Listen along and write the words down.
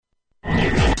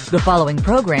The following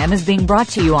program is being brought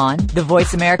to you on the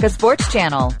Voice America Sports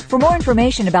Channel. For more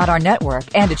information about our network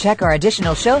and to check our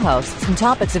additional show hosts and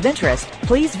topics of interest,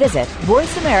 please visit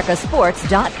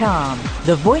voiceamericasports.com.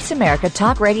 The Voice America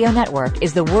Talk Radio Network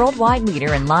is the worldwide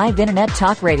leader in live Internet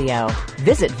talk radio.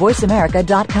 Visit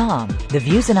voiceamerica.com. The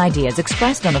views and ideas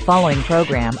expressed on the following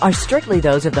program are strictly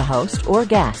those of the host or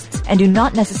guests and do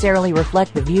not necessarily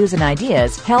reflect the views and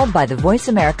ideas held by the Voice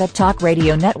America Talk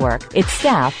Radio Network, its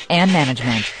staff, and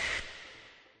management.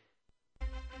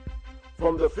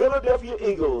 From the Philadelphia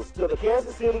Eagles to the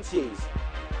Kansas City Chiefs,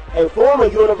 a former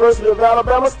University of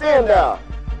Alabama standout,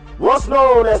 once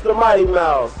known as the Mighty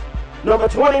Mouse, number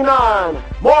 29,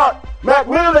 Mark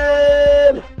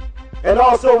McMillan. And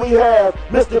also we have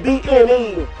Mr.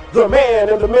 B.N.E., the man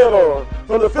in the middle.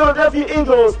 From the Philadelphia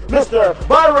Eagles, Mr.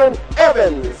 Byron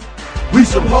Evans. We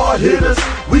some hard hitters,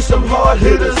 we some hard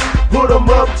hitters. Put them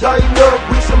up, tighten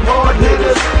up, we some hard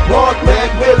hitters. Mark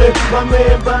McMillan, my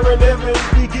man Byron Evans.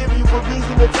 We give you a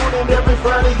reason to tune in every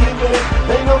Friday evening.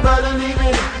 Ain't nobody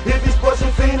leaving, if it's sports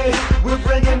and fiending. We're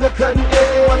bringing the cutting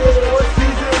edge on the sports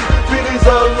season. Feelings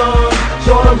are long,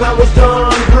 show them how it's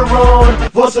done. We're on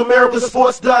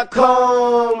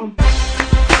VoiceAmericaSports.com.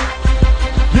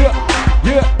 Yeah.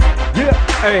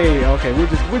 Hey, okay, we're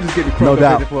just getting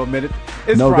crunk for a minute.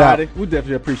 It's Friday. We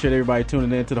definitely appreciate everybody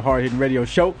tuning in to the Hard Hitting Radio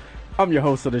Show. I'm your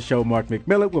host of the show, Mark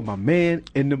McMillan, with my man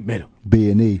in the middle,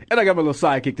 B&E. And I got my little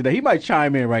sidekick today. He might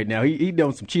chime in right now. He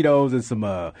doing some Cheetos and some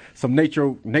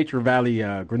Nature Valley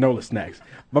granola snacks.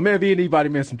 My man B&E body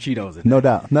man some Cheetos in there. No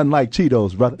doubt. Nothing like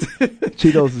Cheetos, brother.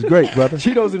 Cheetos is great, brother.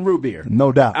 Cheetos and root beer.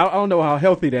 No doubt. I don't know how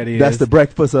healthy that is. That's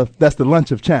the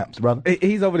lunch of champs, brother.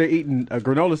 He's over there eating a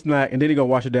granola snack, and then he gonna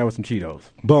wash it down with some Cheetos.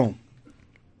 Boom.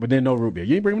 But then no root beer.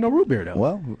 You ain't bring him no root beer though.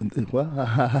 Well,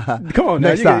 come on now.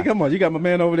 Next time. Come on. You got my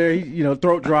man over there. He,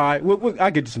 throat dry.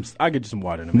 I get you some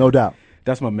water in a minute. No doubt.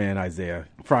 That's my man Isaiah.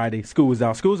 Friday, school is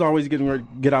out. School's always getting ready to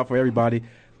get out for everybody.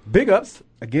 Big ups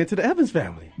again to the Evans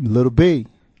family. Little B,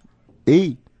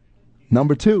 E,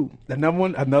 number 2.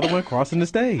 Another one crossing the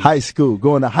stage. High school,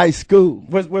 going to high school.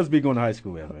 What's B going to high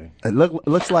school at, man? It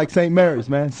looks like St. Mary's,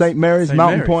 man. St. Mary's,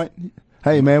 Mountain Point.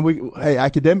 Hey, man,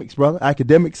 academics, brother.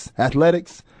 Academics,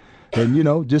 athletics,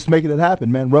 and, just making it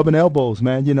happen, man. Rubbing elbows,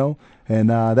 man, and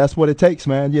that's what it takes,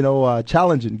 man.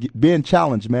 Challenging, being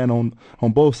challenged, man, on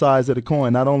both sides of the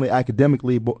coin, not only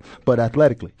academically but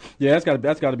athletically. Yeah, that's got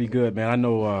to be good, man. I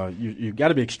know you got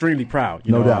to be extremely proud.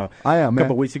 No doubt. I am, man. A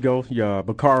couple of weeks ago,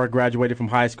 Bakara graduated from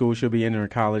high school. She'll be entering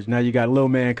college. Now you got a little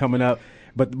man coming up.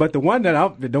 But the main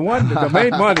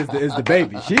one is the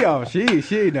baby. She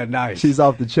ain't that nice. She's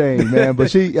off the chain, man.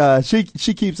 But she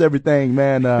keeps everything,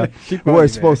 man, where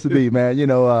it's supposed to be, man.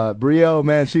 Brielle,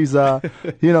 man, she's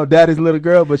daddy's little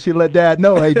girl, but she let dad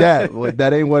know, hey, dad,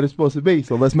 that ain't what it's supposed to be.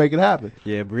 So let's make it happen.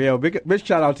 Yeah, Brielle, big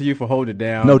shout out to you for holding it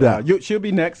down. No doubt. She'll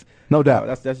be next. No doubt.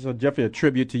 That's definitely a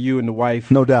tribute to you and the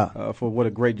wife. No doubt. For what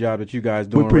a great job that you guys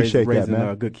doing. We appreciate raising that,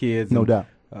 man. Good kids. No doubt.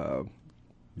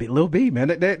 Little B, man,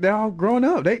 they're all growing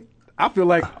up. I feel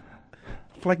like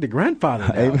the grandfather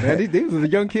now, man. These are the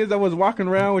young kids that was walking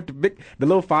around with the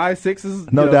little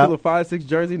 5'6", no doubt, little 5'6"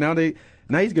 jersey. Now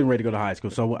he's getting ready to go to high school.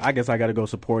 So I guess I got to go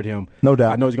support him. No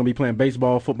doubt. I know he's gonna be playing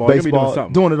baseball, football. He's gonna be doing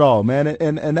something. Doing it all, man.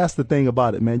 And that's the thing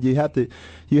about it, man. You have to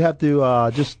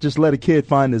just let a kid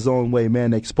find his own way,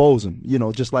 man. Expose him,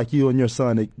 just like you and your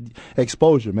son.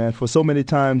 Exposure, man. For so many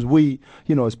times we,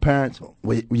 as parents,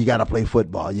 you got to play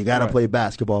football, you got to play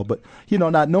basketball, but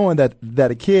not knowing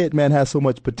that a kid, man, has so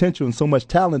much potential and so much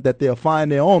talent that they'll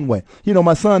find their own way.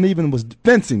 My son even was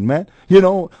fencing, man.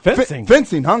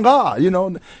 Fencing,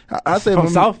 hanga. I said from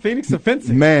South Phoenix to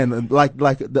fencing, man. Like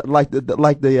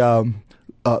the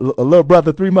little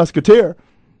brother, Three Musketeer.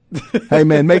 Hey,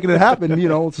 man, making it happen,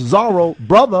 Zorro,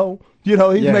 brother, he's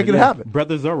making it happen.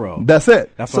 Brother Zorro. That's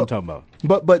it. That's what I'm talking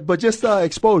about. But just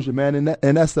exposure, man,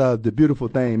 and that's the beautiful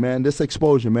thing, man. This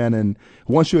exposure, man, and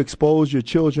once you expose your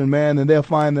children, man, and they'll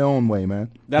find their own way,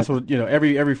 man. That's what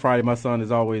every Friday. My son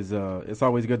is always it's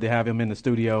always good to have him in the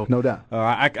studio. No doubt.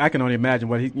 I can only imagine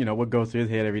what goes through his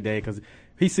head every day because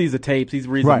he sees the tapes, he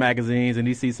reads the magazines, and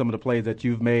he sees some of the plays that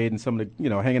you've made and some of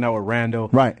the hanging out with Randall.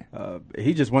 Right.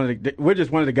 We're just one of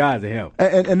the guys to him.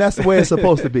 And that's the way it's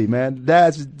supposed to be, man.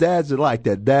 Dads are like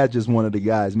that. Dad's just one of the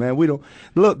guys, man. We don't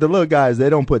look the little guys.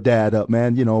 They don't put dad up,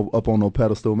 man. Up on no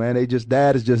pedestal, man.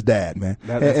 Dad is just dad, man.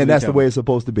 And that's the way it's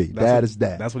supposed to be. Dad is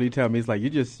dad. That's what he tell me. It's like you're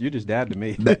just dad to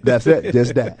me. That's it,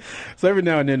 just dad. So every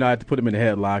now and then I have to put him in the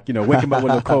headlock. Wake him up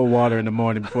with a little cold water in the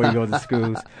morning before he goes to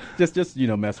school. Just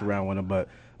mess around with him, but.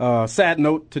 Sad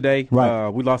note today. Right.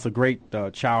 We lost a great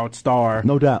child star.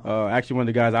 No doubt. Actually, one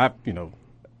of the guys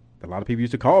a lot of people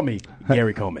used to call me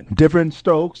Gary Coleman. Different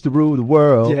strokes to rule the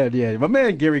world. Yeah. My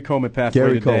man Gary Coleman passed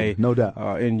away today. No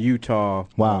doubt. In Utah.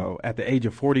 Wow. At the age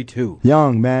of 42.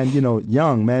 Young, man.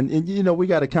 Young, man. And, we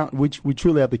got to count. We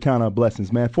truly have to count our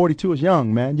blessings, man. 42 is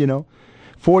young, man.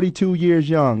 42 years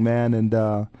young, man. And,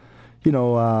 our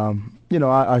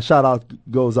shout out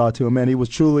goes out to him, man. He was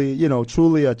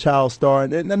truly a child star,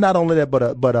 and not only that, but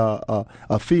a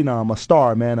phenom, a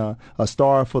star, man, a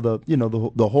star for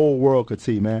the whole world could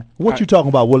see, man. What you talking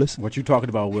about, Willis? What you talking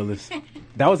about, Willis?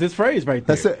 That was his phrase right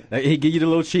there. That's it. He give you the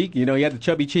little cheek, he had the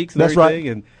chubby cheeks and That's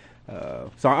everything, right.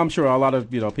 and so I'm sure a lot of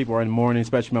people are in mourning,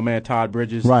 especially my man Todd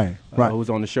Bridges, right, who's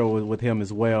on the show with him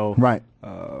as well, right.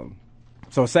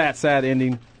 So sad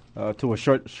ending. To a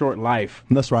short life.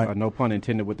 That's right. No pun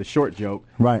intended with the short joke.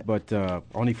 Right. But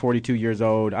only 42 years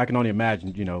old. I can only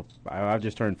imagine, I've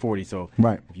just turned 40. So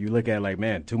right. If you look at it like,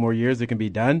 man, 2 more years, it can be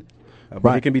done.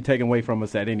 But it can be taken away from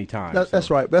us at any time. That's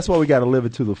right. That's why we got to live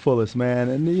it to the fullest, man.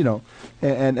 And,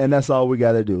 and that's all we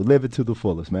got to do. Live it to the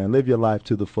fullest, man. Live your life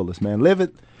to the fullest, man. Live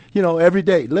it, every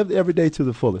day. Live every day to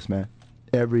the fullest, man.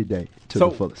 Every day to the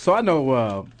fullest. So I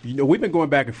know, we've been going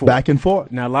back and forth. Back and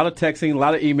forth. Now, a lot of texting, a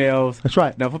lot of emails. That's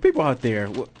right. Now, for people out there,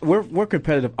 we're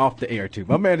competitive off the air, too.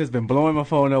 My man has been blowing my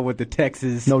phone up with the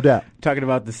texts. No doubt. Talking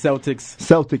about the Celtics.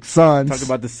 Suns. Talking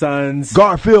about the Suns.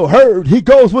 Garfield Hurd. He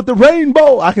goes with the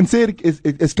rainbow. I can see it.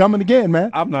 It's coming again,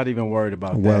 man. I'm not even worried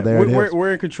about that. Well,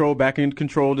 we're in control, back in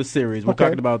control of the series. We're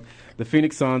talking about the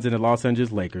Phoenix Suns and the Los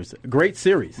Angeles Lakers. Great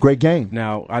series. Great game.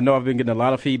 Now, I know I've been getting a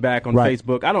lot of feedback on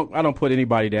Facebook. I don't put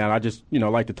anybody down. I just,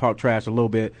 like to talk trash a little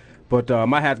bit. But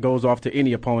my hat goes off to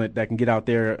any opponent that can get out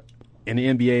there in the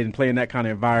NBA and play in that kind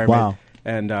of environment. Wow.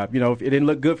 And, it didn't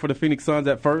look good for the Phoenix Suns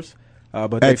at first.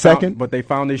 But they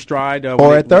found their stride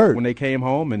at third when they came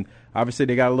home. And obviously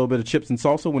they got a little bit of chips and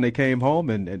salsa when they came home.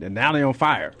 And now they're on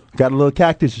fire. Got a little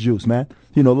cactus juice, man.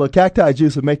 A little cacti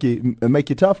juice will make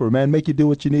you tougher, man. Make you do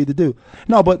what you need to do.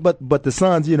 No, but the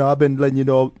Suns, I've been letting you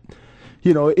know,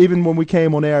 even when we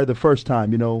came on air the first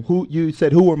time, who you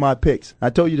said who were my picks. I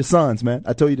told you the Suns, man.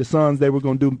 I told you the Suns, they were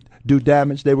going to do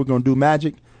damage. They were going to do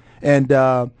magic. And,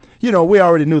 we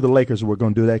already knew the Lakers were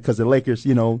going to do that because the Lakers,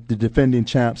 the defending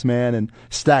champs, man, and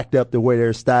stacked up the way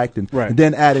they're stacked. And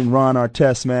then adding Ron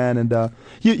Artest, man. And,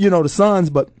 the Suns,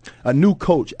 but a new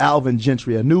coach, Alvin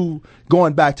Gentry,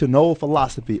 going back to an old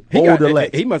philosophy.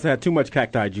 He must have had too much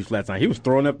cacti juice last night. He was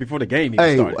throwing up before the game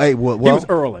even started. He was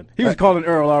Earling. He was calling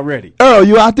Earl already. Earl,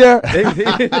 you out there? No,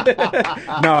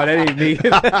 that ain't me.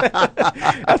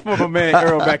 That's for my man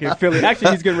Earl back in Philly.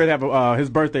 Actually, he's getting ready to have his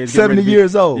birthday. 70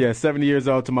 years old. Yeah, 70 years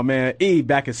old to my man E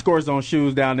back at Score Zone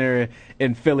Shoes down there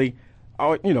in Philly.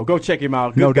 Oh, go check him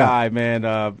out. Good guy, man.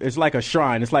 It's like a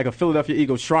shrine. It's like a Philadelphia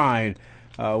Eagles shrine.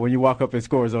 When you walk up in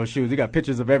Score Zone Shoes, you got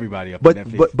pictures of everybody up in that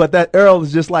piece. But that Earl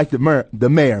is just like the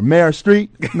mayor. Mayor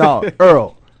Street? No,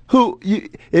 Earl.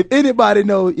 If anybody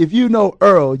if you know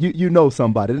Earl, you know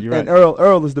somebody. You're right. And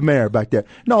Earl is the mayor back there.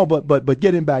 No, but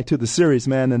getting back to the series,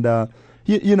 man, and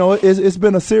it's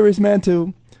been a series, man,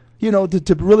 to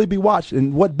really be watched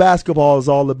and what basketball is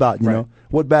all about, know.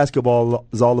 What basketball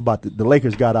is all about. The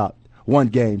Lakers got out 1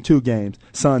 game, 2 games.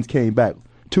 Suns came back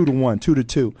 2-1,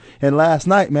 2-2. And last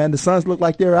night, man, the Suns looked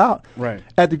like they were out. Right.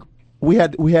 We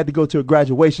had to go to a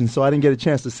graduation, so I didn't get a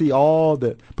chance to see all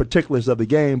the particulars of the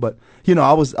game. But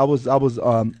I was on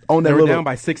that. They were down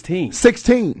by 16.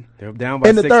 16. They were down by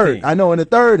in the 16. third. I know in the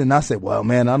third, and I said, well,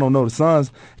 man, I don't know the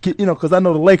Suns, because I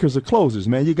know the Lakers are closers,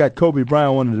 man. You got Kobe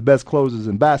Bryant, one of the best closers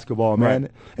in basketball, man,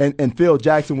 and Phil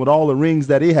Jackson with all the rings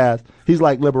that he has. He's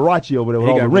like Liberace over there with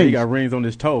all the rings. He got rings on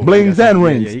his toes. Blings and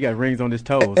rings. Yeah, he got rings on his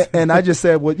toes. And I just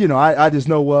said, well, I just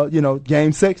know,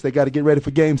 Game 6, they got to get ready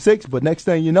for Game 6. But next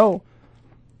thing you know,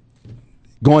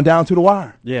 going down to the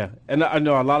wire. Yeah, and I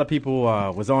know a lot of people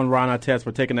was on Ron Artest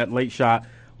for taking that late shot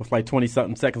with like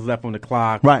 20-something seconds left on the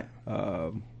clock. Right.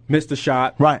 Missed the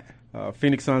shot. Right.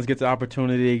 Phoenix Suns gets the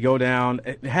opportunity, go down,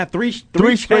 had three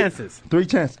chances. 3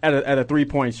 chances. At a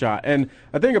 3-point shot. And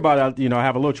the thing about it, I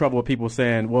have a little trouble with people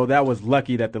saying, well, that was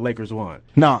lucky that the Lakers won.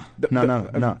 No.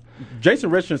 Jason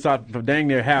Richardson shot from dang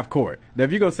near half court. Now,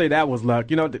 if you're going to say that was luck,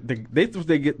 this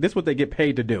is what they get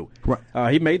paid to do.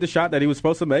 Right. He made the shot that he was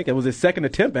supposed to make. It was his second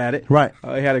attempt at it. Right.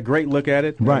 He had a great look at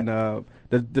it. Right. And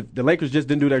the Lakers just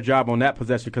didn't do their job on that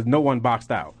possession because no one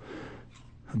boxed out.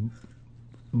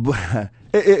 I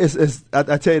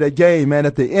tell you, that game, man,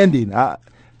 at the ending, I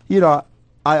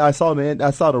saw the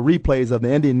replays of the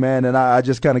ending, man, and I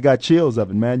just kind of got chills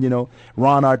of it, man.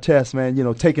 Ron Artest, man,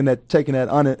 taking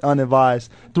that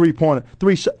unadvised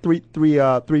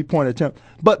 3-point attempt.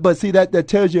 But see, that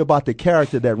tells you about the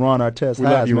character that Ron Artest has. We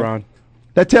love you, man. Ron.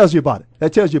 That tells you about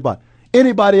it.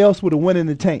 Anybody else would have went in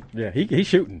the tank. Yeah, he's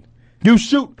shooting. You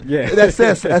shoot. Yeah. That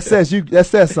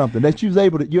says something. That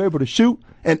you're able to shoot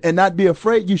and not be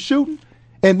afraid you shooting.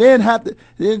 And then have to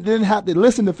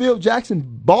listen to Phil Jackson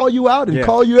ball you out and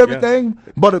call you everything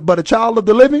but a child of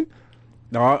the living.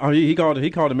 No, he called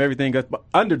him everything up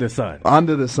under the sun.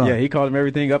 Under the sun. Yeah, he called him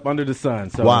everything up under the sun.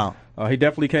 So wow. He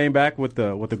definitely came back with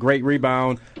a great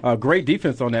rebound, great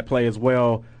defense on that play as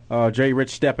well. Jay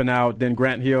Rich stepping out, then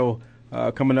Grant Hill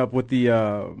coming up with the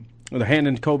hand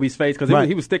in Kobe's face because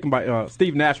he was sticking by.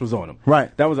 Steve Nash was on him.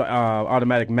 Right. That was an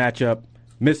automatic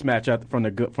mismatch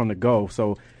from the go.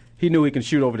 So he knew he can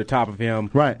shoot over the top of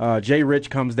him. Right. Jay Rich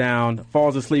comes down,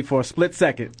 falls asleep for a split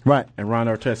second. Right. And Ron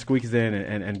Artest squeaks in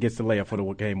and gets the layup for the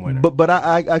game winner. But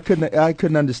I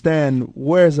couldn't understand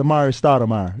where's Amari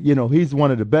Stoudemire. You know, he's one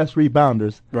of the best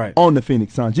rebounders on the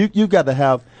Phoenix Suns. You got to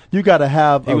have. He was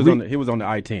on the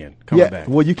I-10 coming back.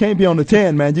 Well, you can't be on the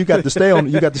 10, man. You got to stay on.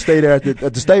 You got to stay there at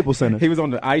the Staples Center. He was on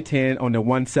the I-10 on the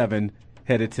 1-7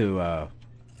 headed to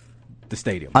the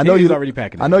stadium. I know he's already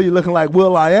packing. I know you're looking like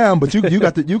Will I Am, but you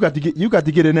got to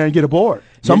get in there and get a board.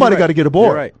 Somebody got to get a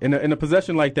board. You're right. In a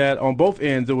possession like that, on both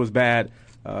ends, it was bad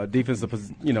defense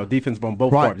on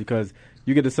both parts because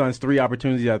you get the Suns 3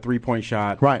 opportunities at a 3-point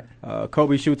shot. Right.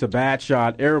 Kobe shoots a bad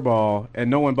shot, air ball, and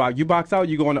no one box. You box out,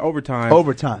 you go into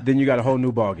overtime. Then you got a whole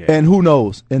new ball game. And who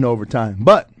knows in overtime?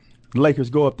 But the Lakers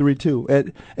go up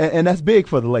 3-2, and that's big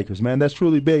for the Lakers, man. That's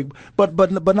truly big.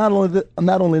 But not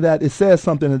only that, it says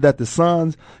something that the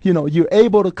Suns, you're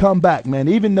able to come back, man.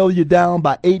 Even though you're down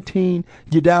by 18,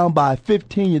 you're down by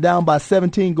 15, you're down by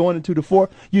 17 going into the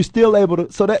fourth, you're still able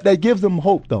to. So that gives them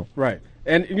hope, though. Right.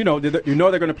 And they're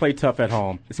going to play tough at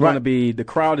home. It's going to be the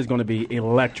crowd is going to be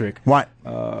electric. Right.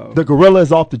 The gorilla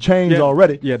is off the chains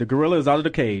already. Yeah, the gorilla is out of the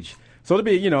cage. So it'll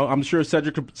be, I'm sure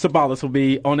Cedric Sabalas will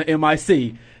be on the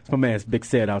MIC. It's my man's Big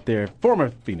Said out there, former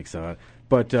Phoenix Sun.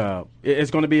 But it's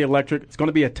going to be electric. It's going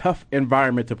to be a tough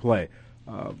environment to play.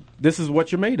 This is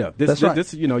what you're made of. That's right.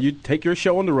 This, you take your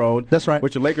show on the road. That's right.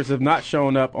 Which the Lakers have not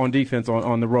shown up on defense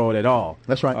on the road at all.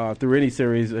 That's right. Through any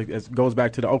series, it goes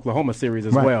back to the Oklahoma series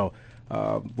as well.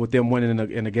 With them winning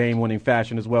in a game-winning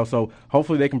fashion as well. So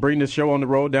hopefully they can bring this show on the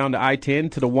road down to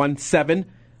I-10 to the 1-7,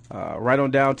 right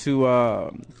on down to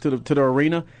the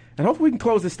arena, and hopefully we can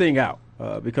close this thing out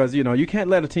because you can't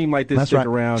let a team like this stick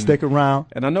around. Stick around.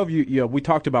 And I know we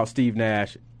talked about Steve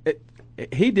Nash.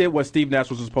 He did what Steve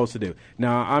Nash was supposed to do.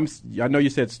 Now I know you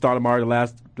said Stoudemire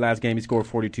the last game he scored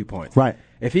 42 points. Right.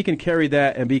 If he can carry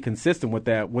that and be consistent with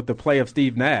that, with the play of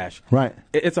Steve Nash, right,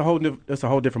 it's a whole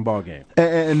different ball game.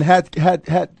 And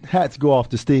hats go off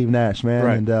to Steve Nash, man,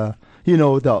 right. And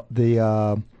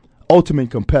the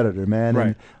ultimate competitor, man,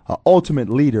 right, and ultimate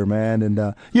leader, man,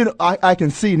 and I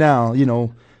can see now,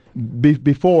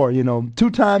 before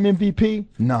 2-time MVP,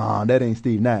 nah, that ain't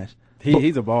Steve Nash.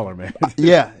 He's a baller, man.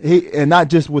 Yeah, and not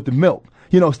just with the milk.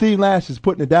 Steve Nash is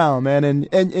putting it down, man,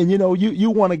 and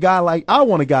you want a guy like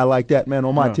that, man,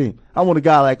 on my team. I want a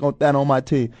guy like that on my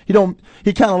team. He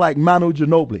kind of like Manu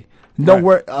Ginobili. Don't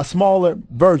wear a smaller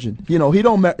version. He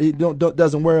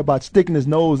doesn't worry about sticking his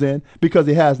nose in because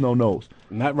he has no nose.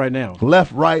 Not right now.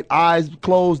 Left, right, eyes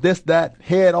closed, this, that,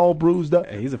 head all bruised up.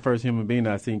 Hey, he's the first human being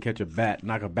that I've seen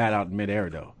knock a bat out in midair,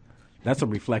 though. That's a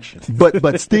reflection.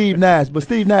 But Steve Nash,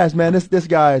 man, this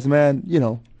guy is,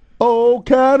 man, oh,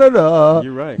 Canada.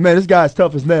 You're right. Man, this guy's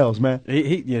tough as nails, man.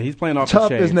 He's playing off tough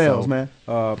the chain. As nails, so, man.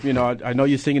 I know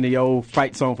you're singing the old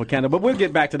fight song for Canada, but we'll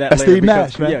get back to that later. Steve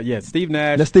Nash, man. Yeah, Steve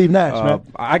Nash. That's Steve Nash, man.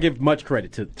 I give much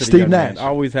credit to Steve the young Nash. man. I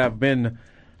always have been,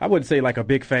 I wouldn't say like a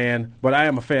big fan, but I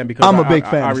am a fan because I'm a big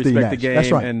fan I of Steve respect the Nash. game.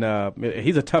 That's right. And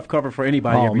he's a tough cover for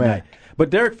anybody every night. But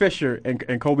Derek Fisher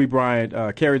and Kobe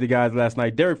Bryant carried the guys last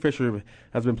night. Derek Fisher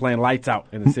has been playing lights out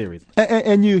in the series.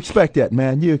 And you expect that,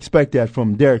 man. You expect that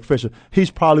from Derek Fisher.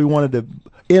 He's probably one of the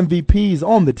MVPs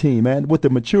on the team, man, with the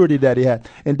maturity that he had.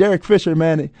 And Derek Fisher,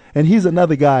 man, and he's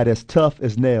another guy that's tough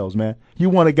as nails, man. You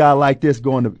want a guy like this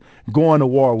going to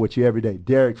war with you every day.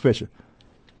 Derek Fisher.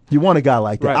 You want a guy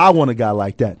like that. Right. I want a guy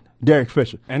like that. Derek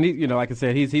Fisher. And he, like I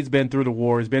said, he's been through the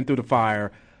war. He's been through the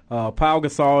fire. Pau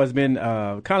Gasol has been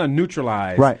kind of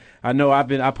neutralized. Right. I know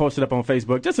I posted up on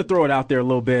Facebook just to throw it out there a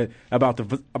little bit about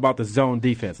the zone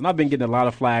defense, and I've been getting a lot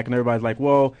of flack, and everybody's like,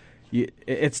 "Well,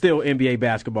 it's still NBA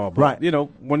basketball." But, right.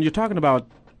 When you're talking about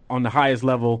on the highest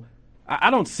level, I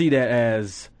don't see that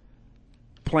as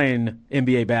playing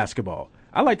NBA basketball.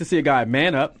 I like to see a guy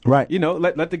man up. Right.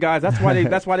 Let the guys. That's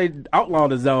why they outlaw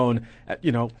the zone.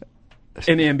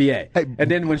 in the NBA. Hey,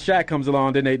 and then when Shaq comes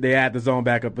along, then they add the zone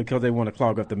back up because they want to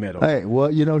clog up the middle. Hey,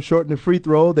 well, shorten the free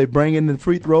throw. They bring in the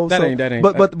free throw. That ain't.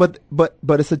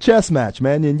 But it's a chess match,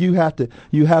 man, and you have to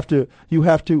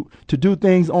do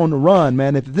things on the run,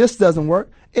 man. If this doesn't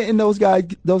work, and those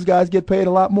guys get paid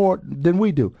a lot more than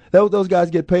we do. Those guys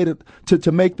get paid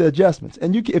to make the adjustments.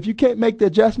 And if you can't make the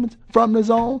adjustments from the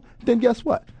zone, then guess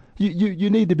what? You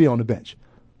need to be on the bench.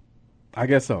 I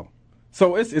guess so.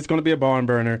 So it's going to be a barn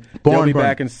burner. They'll be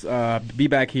back and be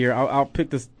back here. I'll pick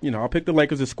this. I'll pick the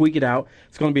Lakers to squeak it out.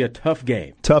 It's going to be a tough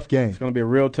game. Tough game. It's going to be a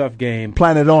real tough game.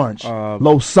 Planet Orange.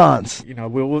 Los Suns.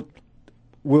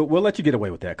 We'll let you get away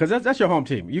with that because that's your home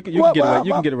team. You can get away.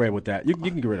 You can get away with that. You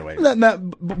can get away with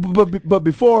that. But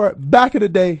before, back in the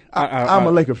day, I'm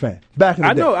a Laker fan. Back in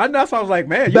the day, I know. That's why I was like,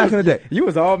 man. Back in the day, you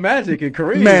was all Magic and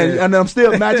Kareem, man. And I'm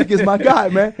still Magic is my guy,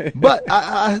 man. But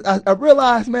I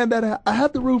realized, man, that I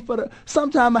had to root for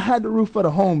Sometimes I had to root for the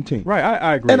home team. Right,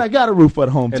 I agree. And I got to root for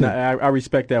the home team. And I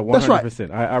respect that 100%. That's right.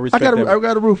 I respect that. I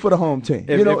got to root for the home team.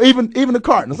 Even the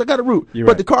Cardinals, I got to root.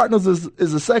 But the Cardinals is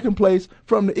the second place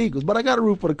from the Eagles. But I got to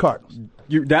root for the Cardinals.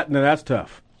 That's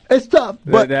tough. It's tough,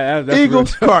 but that's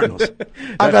Eagles, Cardinals.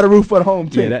 I got to root for the home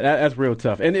team. Yeah, that's real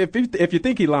tough. And if you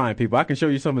think he's lying, people, I can show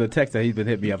you some of the texts that he's been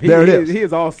hitting me up. He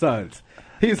is all Suns.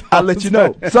 I'll let you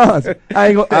know, Suns.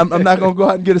 I'm not gonna go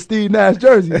out and get a Steve Nash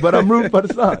jersey, but I'm rooting for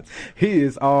the Suns. He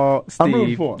is all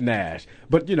Steve for Nash.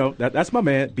 But that's my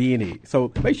man B&E.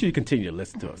 So make sure you continue to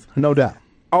listen to us. No doubt.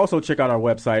 Also check out our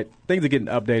website. Things are getting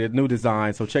updated, new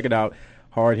design. So check it out.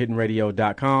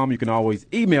 hardhittinradio.com. You can always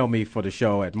email me for the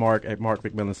show at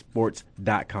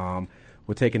mark@markmcmillansports.com.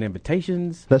 We're taking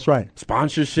invitations. That's right.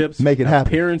 Sponsorships. Make it happen.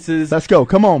 Appearances. Let's go.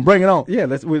 Come on. Bring it on. Yeah,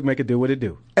 we'll make it do what it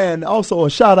do. And also a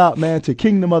shout out, man, to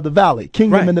Kingdom of the Valley.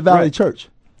 Kingdom in the Valley Church.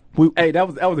 Hey, that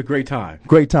was a great time.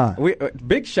 Great time.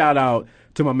 Big shout out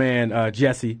to my man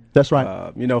Jesse. That's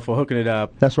right. For hooking it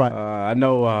up. That's right. I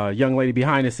know a young lady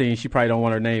behind the scenes, she probably don't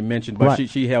want her name mentioned, but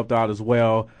she helped out as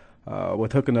well.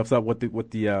 With hooking us up with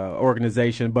the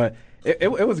organization, but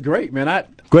it was great, man.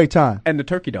 Great time. And the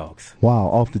turkey dogs. Wow,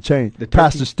 off the chain.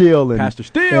 Pastor Steele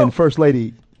and First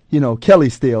Lady, Kelly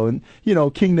Steele and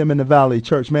Kingdom in the Valley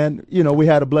Church, man. We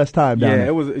had a blessed time down there. Yeah,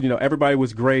 it was. Everybody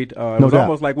was great. It was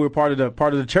almost like we were part of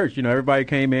the church. Everybody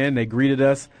came in, they greeted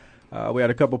us. We had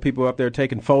a couple people up there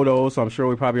taking photos, so I'm sure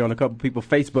we're probably on a couple people's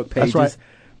Facebook pages. That's right.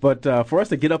 But for us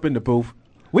to get up in the booth.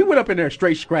 We went up in there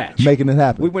straight scratch. Making it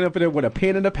happen. We went up in there with a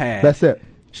pen and a pad. That's it.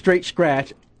 Straight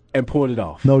scratch and pulled it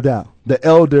off. No doubt. The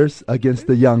elders against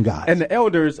the young guys. And the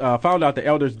elders, found out the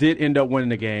elders did end up winning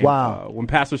the game. Wow. When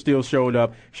Pastor Steele showed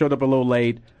up a little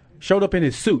late, showed up in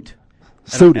his suit.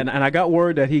 Suited. And I got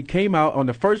word that he came out on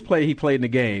the first play he played in the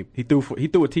game. He threw a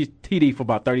TD for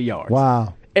about 30 yards.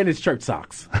 Wow. And his church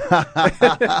socks.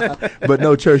 But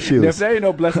no church shoes. If there ain't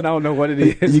no blessing, I don't know what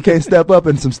it is. You can't step up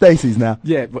in some Stacy's now.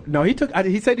 Yeah, but no, he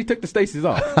said he took the Stacy's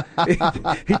off. He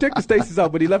took the Stacy's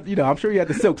off, but he left, I'm sure he had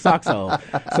the silk socks on.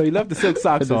 So he left the silk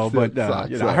socks on. But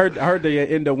I heard they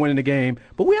ended up winning the game.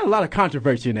 But we had a lot of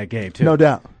controversy in that game, too. No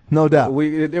doubt. No doubt.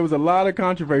 There was a lot of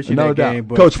controversy in that game.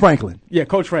 But Coach Franklin. Yeah,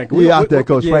 Coach Franklin. Out there,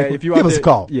 Coach Franklin. If you give us a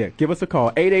call. Yeah, give us a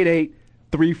call.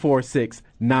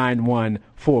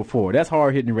 888-346-9144. That's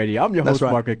Hard Hitting Radio. I'm your host,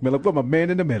 Mark McMillan, with my man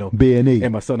in the middle. B&E.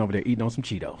 And my son over there eating on some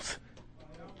Cheetos.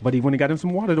 But he went and got him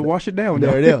some water to wash it down.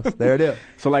 There it is.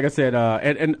 So like I said,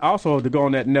 and also to go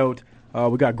on that note,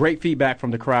 we got great feedback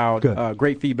from the crowd.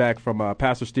 Great feedback from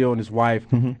Pastor Steele and his wife,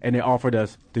 and they offered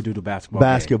us to do the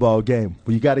basketball game.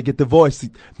 Well, you got to get the voice.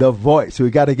 We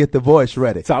got to get the voice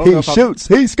ready. So he shoots.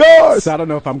 He scores. So I don't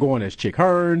know if I'm going as Chick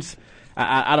Hearns.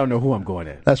 I don't know who I'm going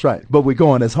at. That's right. But we're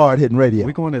going as Hard Hitting Radio.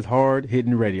 We're going as Hard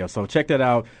Hitting Radio. So check that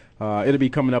out. It'll be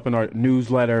coming up in our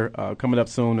newsletter coming up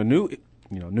soon. A new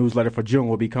newsletter for June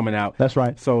will be coming out. That's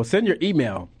right. So send your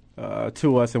email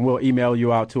to us, and we'll email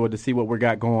you out to it to see what we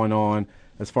got going on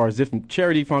as far as different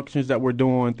charity functions that we're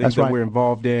doing, things that we're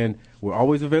involved in. We're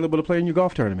always available to play in your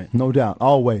golf tournament. No doubt,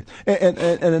 always. And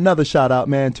another shout out,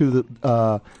 man, to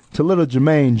little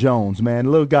Jermaine Jones,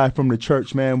 man, little guy from the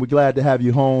church, man. We're glad to have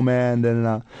you home, man.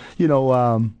 And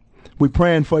we're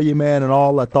praying for you, man, and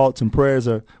all our thoughts and prayers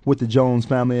are with the Jones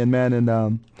family, and man,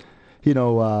 and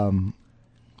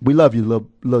we love you, little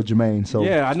Jermaine. So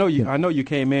yeah, I know you. I know you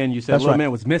came in. You said little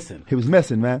man was missing. He was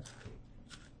missing, man.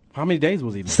 How many days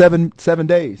was he missing? 7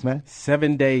 days, man.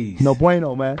 7 days. No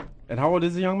bueno, man. And how old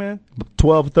is the young man?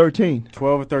 12 or 13.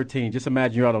 12 or 13. Just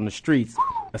imagine you're out on the streets.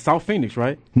 That's South Phoenix,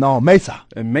 right? No, Mesa.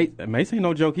 And Mesa ain't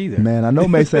no joke either. Man, I know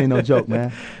Mesa ain't no joke,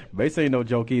 man. Mesa ain't no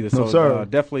joke either. No, so sir.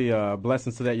 Definitely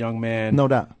blessings to that young man. No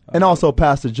doubt. And also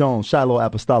Pastor Jones, Shiloh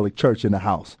Apostolic Church in the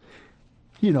house.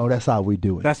 That's how we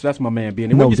do it. That's my man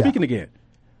being. When you speaking again?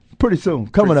 Pretty soon.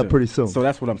 Coming up pretty soon. So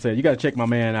that's what I'm saying. You got to check my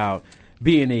man out,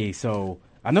 B&E. So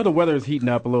I know the weather is heating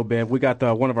up a little bit. We got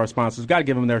one of our sponsors. Got to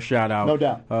give them their shout out. No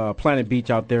doubt. Planet Beach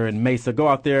out there in Mesa. Go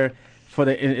out there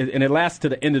and it lasts to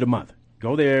the end of the month.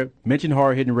 Go there, mention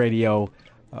Hard Hittin' Radio,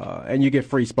 and you get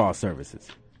free spa services.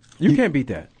 You can't beat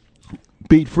that.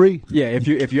 Beat free. Yeah,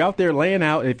 if you're out there laying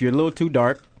out, if you're a little too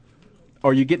dark,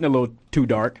 or you're getting a little too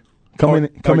dark, come in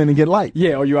and get light.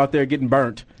 Yeah, or you're out there getting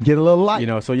burnt. Get a little light. You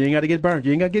know, so you ain't got to get burnt.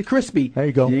 You ain't got to get crispy. There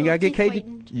you go. You ain't got to get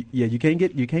cagey. Yeah, you can't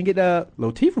get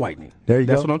little teeth whitening. There you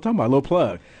That's go. what I'm talking about. A little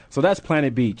plug. So that's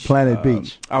Planet Beach. Planet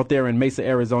Beach. Out there in Mesa,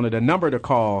 Arizona. The number to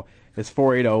call is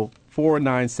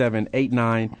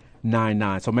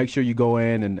 480-497-8999. So make sure you go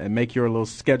in and make your little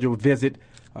scheduled visit.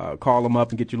 Call them up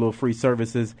and get your little free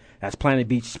services. That's Planet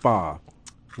Beach Spa.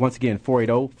 Once again,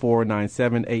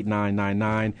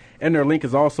 480-497-8999. And their link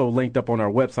is also linked up on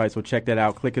our website, so check that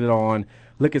out. Click it on.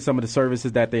 Look at some of the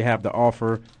services that they have to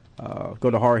offer. Go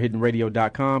to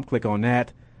hardhittinradio.com. Click on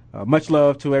that. Much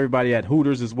love to everybody at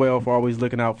Hooters as well for always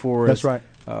looking out for us. That's right.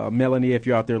 Melanie, if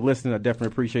you're out there listening, I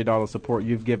definitely appreciate all the support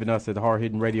you've given us at Hard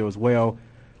Hittin' Radio as well.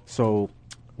 So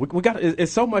we got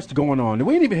it's so much going on.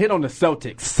 We ain't even hit on the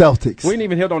Celtics. We ain't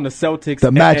even hit on the Celtics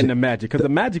and the Magic. Because the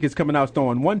Magic is coming out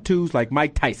throwing 1-2s like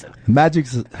Mike Tyson.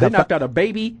 They knocked out a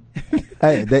baby.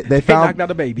 Hey, they knocked out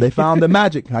a baby. They found the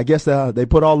magic. I guess they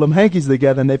put all them hankies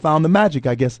together and they found the magic.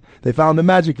 I guess they found the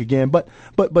magic again. But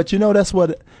you know that's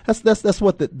what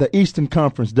the Eastern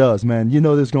Conference does, man. You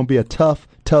know there's going to be a tough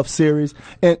series.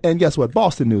 And guess what?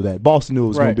 Boston knew that. Boston knew it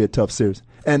was going to be a tough series.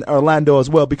 And Orlando as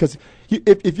well, because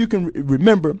if you can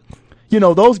remember, you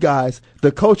know those guys,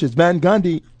 the coaches Van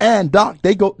Gundy and Doc,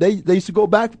 they used to go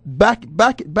back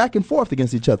and forth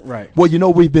against each other. Right. Well, you know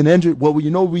we've been injured. Well,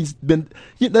 you know we've been.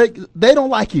 They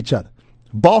don't like each other.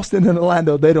 Boston and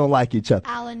Orlando, they don't like each other.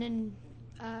 Allen and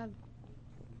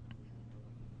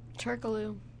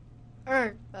Turkoglu,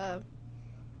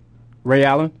 Ray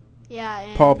Allen. Yeah.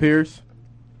 And Paul Pierce.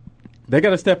 They got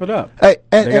to step it up. Hey,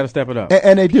 they got to step it up.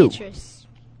 And they do.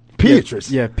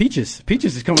 Peaches. Yeah, Peaches.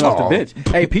 Peaches is coming off the bench.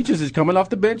 Hey, Peaches is coming off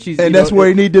the bench. That's where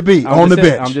he need to be, on the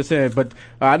bench. I'm just saying, but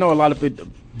I know a lot of it.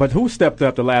 But who stepped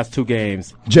up the last two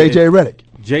games? J.J. Redick.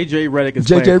 J.J. Redick is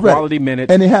playing quality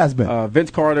minutes. And he has been.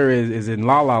 Vince Carter is in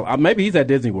La La. Maybe he's at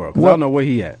Disney World. I don't know where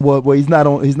he at. Well, he's not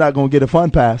going to get a fun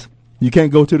pass. You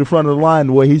can't go to the front of the line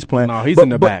the way he's playing. No, he's in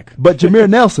the back. But Jameer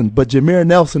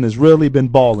Nelson has really been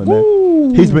balling, man.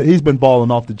 He's been balling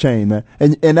off the chain, man.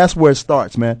 And that's where it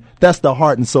starts, man. That's the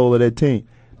heart and soul of that team.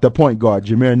 The point guard,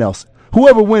 Jameer Nelson.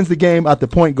 Whoever wins the game at the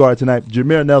point guard tonight,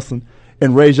 Jameer Nelson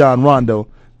and Rajon Rondo,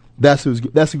 that's who's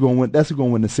going to win. That's who's going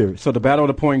to win the series. So the battle of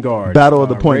the point guard. Battle of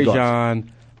the point guard.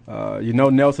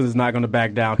 Rajon, Nelson is not going to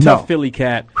back down. Tough Philly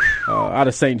cat out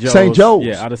of St. Joe's. St. Joe's.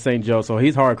 Yeah, out of St. Joe's. So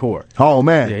he's hardcore. Oh,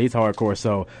 man. Yeah, he's hardcore.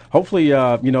 So hopefully,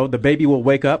 the baby will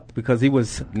wake up because he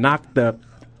was knocked out.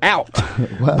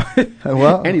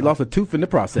 well, and he lost a tooth in the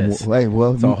process. So I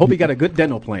hope he got a good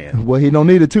dental plan. Well, he don't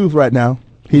need a tooth right now.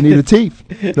 He need a teeth.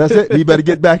 That's it. He better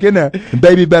get back in there. And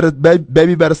baby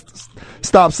better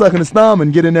stop sucking his thumb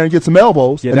and get in there and get some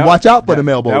elbows. And watch out for them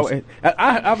elbows.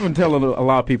 I've been telling a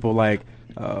lot of people, like,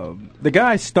 the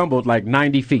guy stumbled like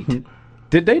 90 feet.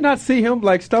 Did they not see him,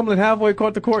 like, stumbling halfway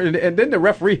across the court? And then the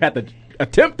referee had to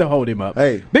attempt to hold him up.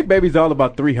 Hey. Big Baby's all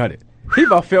about 300. He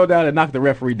about fell down and knocked the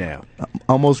referee down.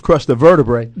 Almost crushed the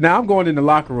vertebrae. Now I'm going in the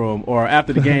locker room or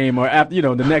after the game or after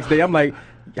the next day. I'm like,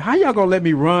 how y'all gonna let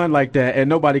me run like that and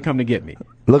nobody come to get me?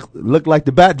 Look like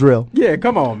the bat drill. Yeah,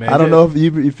 come on, man. I don't know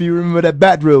if you remember that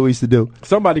bat drill we used to do.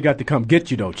 Somebody got to come get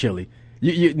you though, Chili.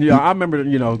 I remember,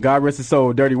 God rest his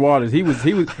soul, Dirty Waters. He was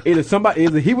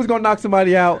either he was gonna knock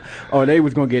somebody out or they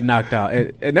was gonna get knocked out.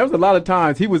 And there was a lot of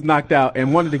times he was knocked out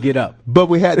and wanted to get up. But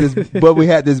we had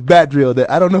this bat drill that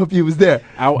I don't know if you was there.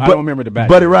 I don't remember the bat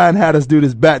Buddy drill. Ryan had us do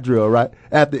this bat drill, right?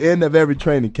 At the end of every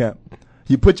training camp.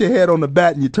 You put your head on the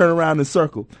bat and you turn around in a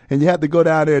circle. And you have to go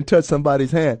down there and touch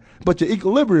somebody's hand. But your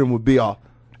equilibrium would be off.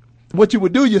 What you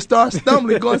would do, you start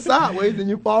stumbling, going sideways, and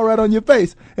you fall right on your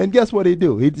face. And guess what he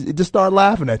do? He just start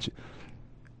laughing at you.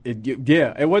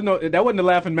 That wasn't the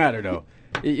laughing matter though.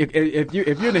 If you're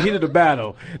in the heat of the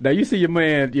battle, now you see your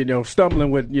man,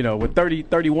 stumbling with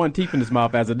 31 teeth in his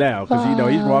mouth as of now because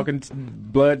he's walking,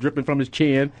 blood dripping from his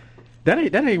chin. That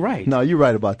ain't right. No, you're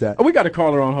right about that. We got a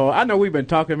caller on hold. I know we've been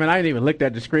talking, man. I ain't even looked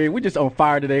at the screen. We just on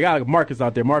fire today. Got Marcus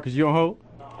out there. Marcus, you on hold?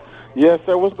 Yes,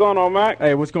 sir. What's going on, Mac?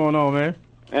 Hey, what's going on, man?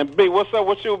 And B, what's up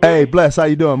with you, B? Hey, Bless, how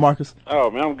you doing, Marcus?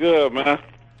 Oh, man, I'm good, man.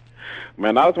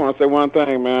 Man, I just want to say one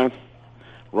thing, man.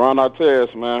 Ron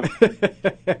Artest, man.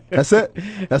 That's it.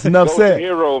 That's enough said. Go to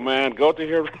hero, man. Go to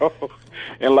hero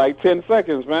in like 10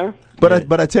 seconds, man.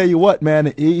 But I tell you what,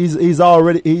 man, he's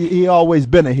always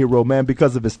been a hero, man,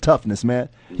 because of his toughness, man.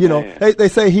 You know, they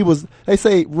say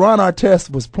Ron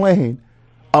Artest was playing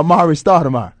Amari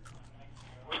Stoudemire.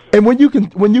 And when you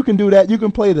can do that, you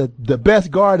can play the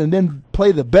best guard and then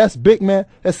play the best big man.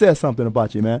 That says something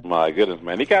about you, man. My goodness,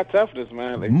 man. He got toughness,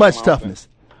 man. Much toughness.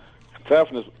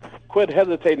 Toughness. Quit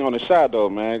hesitating on the shot, though,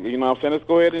 man. You know what I'm saying? Let's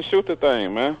go ahead and shoot the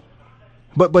thing, man.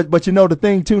 But you know the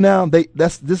thing too now,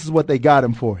 this is what they got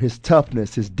him for. His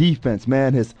toughness, his defense,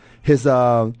 man, his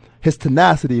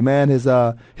tenacity, man,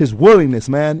 his willingness,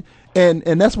 man.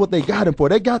 And that's what they got him for.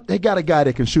 They got a guy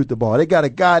that can shoot the ball. They got a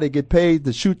guy that get paid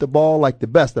to shoot the ball like the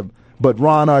best of them. But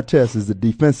Ron Artest is a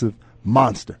defensive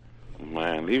monster.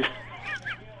 Man,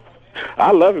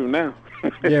 I love him now.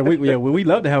 we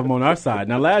love to have him on our side.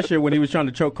 Now, last year when he was trying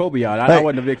to choke Kobe out, I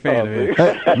wasn't a big fan of it.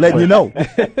 Letting you know.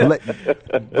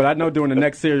 But I know during the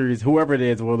next series, whoever it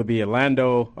is, whether it be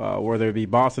Orlando, whether it be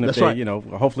Boston, if they,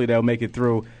 hopefully they'll make it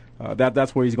through.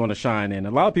 That's where he's going to shine in.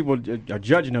 A lot of people are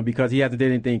judging him because he hasn't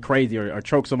did anything crazy or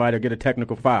choke somebody or get a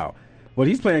technical foul. But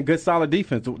he's playing good, solid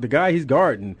defense. The guy he's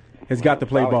guarding has got to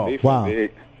play ball. Wow.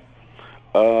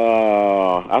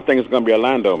 I think it's going to be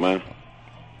Orlando, man.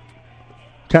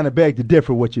 Kind of beg to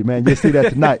differ with you, man. You'll see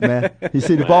that tonight, man. You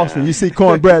see the Boston. You see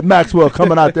Cornbread Maxwell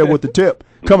coming out there with the tip.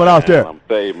 Coming out there.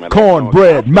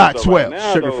 Cornbread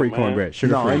Maxwell. Sugar-free cornbread.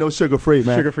 No, ain't no sugar-free,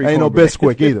 man. Sugar-free ain't no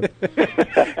Bisquick either.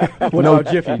 What about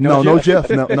Jiffy? No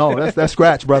Jif. No, that's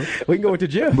scratch, brother. We can go with the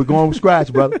Jif. We're going with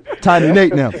scratch, brother. Tiny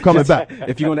Nate now, coming back.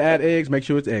 If you're going to add eggs, make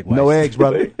sure it's egg whites. No eggs,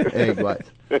 brother. Egg whites.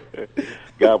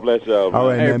 God bless y'all, man. All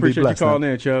right, man. Appreciate you calling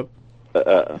in, Chubb.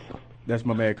 That's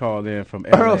my man calling in from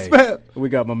LA. Earl Smith. We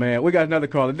got my man. We got another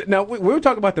caller. Now, we were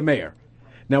talking about the mayor.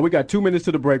 Now, we got 2 minutes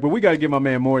to the break, but we got to give my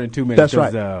man more than 2 minutes. That's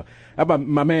right. How about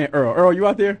my man Earl? Earl, you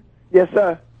out there? Yes,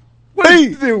 sir. What do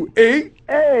you do, E?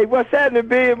 Hey, what's happening,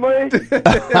 big man?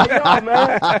 How y'all,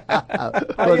 man?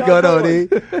 What's going on, E?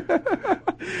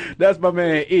 That's my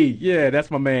man E. Yeah,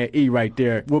 that's my man E right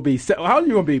there. How old are you going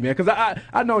to be, man? Because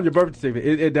I know on your birth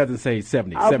certificate, it doesn't say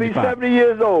 70, I'll 75. be 70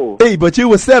 years old. E, but you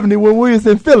was 70 when we was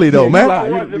in Philly, though, man.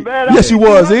 Yes, you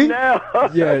was, E.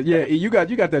 Yeah, E, you got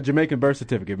that Jamaican birth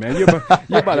certificate, man. You're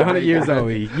about 100 years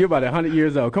old, E. You're about 100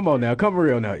 years old. Come on now. Come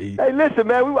real now, E. Hey, listen,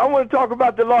 man. I want to talk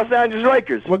about the Los Angeles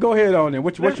Lakers. Well, go ahead on it.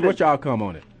 What's your outcome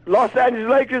on it? Los Angeles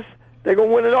Lakers, they're going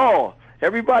to win it all.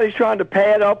 Everybody's trying to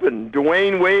pad up, and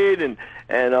Dwayne Wade and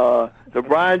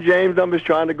LeBron James is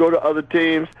trying to go to other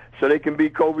teams so they can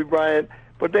beat Kobe Bryant,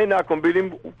 but they're not going to beat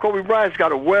him. Kobe Bryant's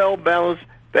got a well-balanced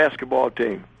basketball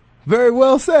team. Very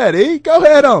well said, E. Go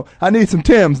ahead on. I need some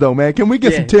Timbs, though, man. Can we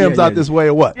get some Timbs out this way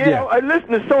or what? Yeah.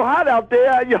 Listen, it's so hot out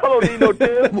there. Y'all don't need no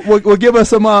Timbs. We'll give us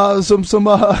some.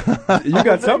 You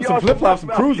got some flip-flops,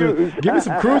 some cruisers. Give me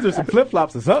some cruisers, some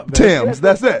flip-flops or something. Timbs,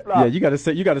 that's it. Yeah, you got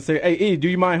to say, hey, E, do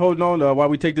you mind holding on while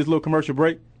we take this little commercial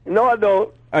break? No, I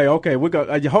don't. Hey, okay, we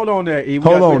got. Hold on there, E.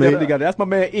 Hold on, E. That's my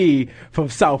man E from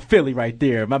South Philly, right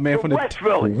there. My man from West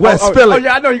Philly. West Philly. Oh,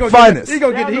 yeah, I know you're gonna finest. He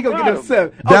gonna get a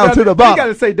seven. Down to the bottom. You got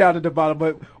to say down to the bottom,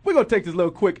 but we're gonna take this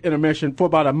little quick intermission for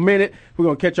about a minute. We're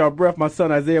gonna catch our breath. My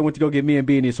son Isaiah went to go get me and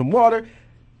B&E some water.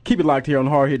 Keep it locked here on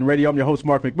Hard Hittin' Radio. I'm your host,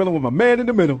 Mark McMillan, with my man in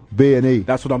the middle, B&E.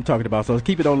 That's what I'm talking about. So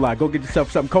keep it on lock. Go get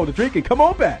yourself something cold to drink and come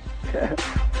on back.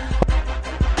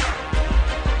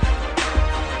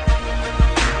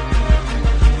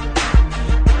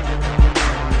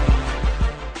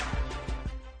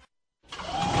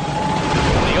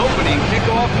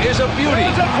 Is a beauty.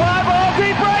 There's a fly ball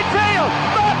deep right field.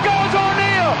 Back goes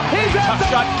O'Neal. He's at the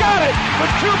shot. Got it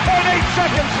with 2.8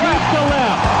 seconds left. To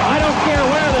left. I don't care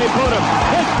where they put him.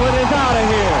 This one is out of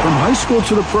here. From high school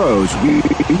to the pros,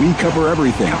 we cover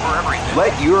everything.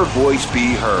 Let your voice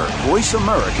be heard. Voice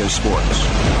America Sports.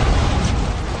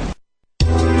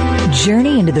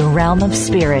 Journey into the realm of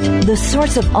spirit, the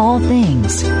source of all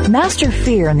things. Master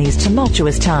fear in these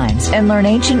tumultuous times and learn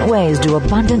ancient ways to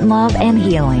abundant love and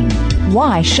healing.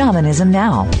 Why Shamanism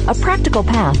Now? A practical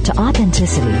path to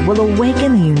authenticity will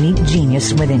awaken the unique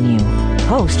genius within you.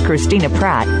 Host Christina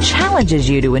Pratt challenges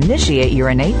you to initiate your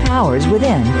innate powers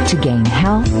within to gain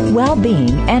health,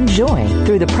 well-being, and joy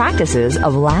through the practices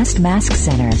of Last Mask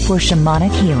Center for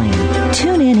Shamanic Healing.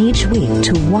 Tune in each week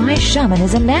to Why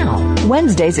Shamanism Now?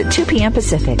 Wednesdays at 2 p.m.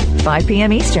 Pacific, 5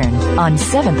 p.m. Eastern on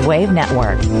 7th Wave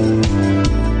Network.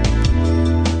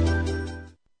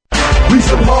 We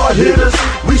some hard hitters.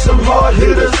 We some hard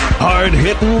hitters. Hard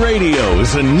Hittin' Radio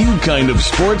is a new kind of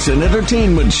sports and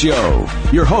entertainment show.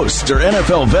 Your hosts are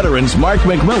NFL veterans Mark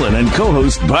McMillan and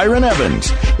co-host Byron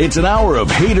Evans. It's an hour of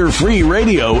hater-free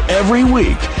radio every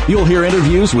week. You'll hear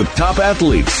interviews with top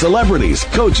athletes, celebrities,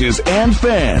 coaches, and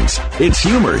fans. It's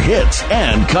humor, hits,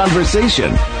 and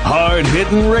conversation. Hard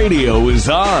Hittin' Radio is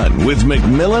on with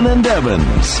McMillan and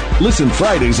Evans. Listen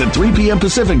Fridays at 3 p.m.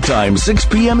 Pacific Time, 6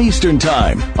 p.m. Eastern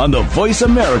Time on the Voice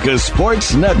America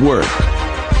Sports Network.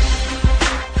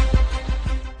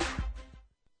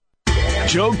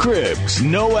 Joe Cribbs,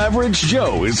 No Average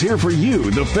Joe, is here for you,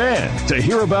 the fan, to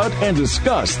hear about and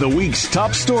discuss the week's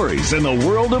top stories in the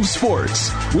world of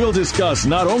sports. We'll discuss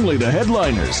not only the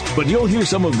headliners, but you'll hear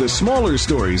some of the smaller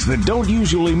stories that don't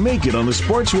usually make it on the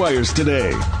sports wires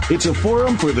today. It's a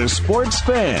forum for the sports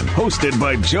fan, hosted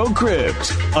by Joe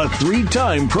Cribbs, a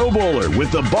 3-time Pro Bowler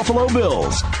with the Buffalo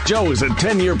Bills. Joe is a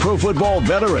 10-year pro football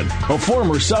veteran, a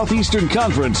former Southeastern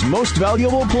Conference Most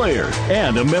Valuable Player,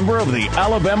 and a member of the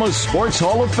Alabama Sports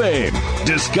Hall of Fame.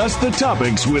 Discuss the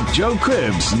topics with Joe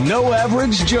Cribbs, No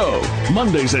Average Joe.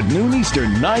 Mondays at noon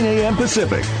Eastern, 9 a.m.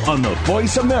 Pacific on the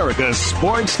Voice America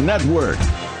Sports Network.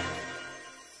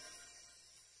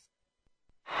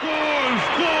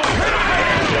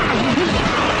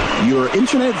 Your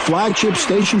internet flagship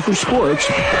station for sports.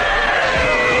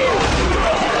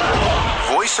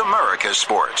 Voice America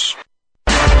Sports.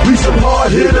 We some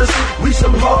hard hitters. We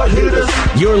some hard hitters.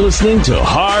 You're listening to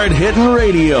Hard Hittin'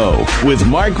 Radio with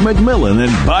Mark McMillan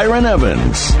and Byron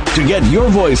Evans. To get your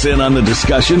voice in on the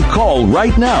discussion, call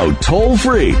right now, toll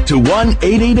free to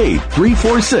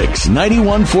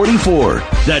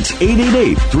 1-888-346-9144. That's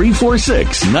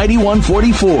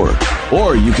 888-346-9144.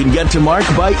 Or you can get to Mark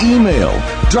by email.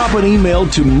 Drop an email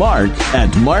to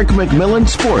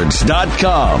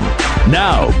mark@markmcmillansports.com.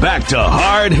 Now, back to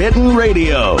Hard Hittin'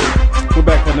 Radio. We're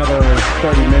back for another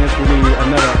 30 minutes. We need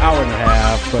another hour and a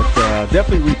half, but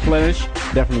definitely replenish.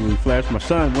 My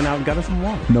son went out and got us some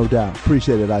water. No doubt.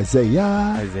 Appreciate it,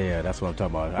 Isaiah. Isaiah, that's what I'm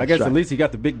talking about. I guess at least he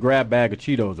got the big grab bag of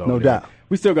Cheetos over there. No doubt.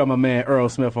 We still got my man Earl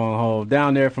Smith on hold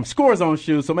down there from Scores on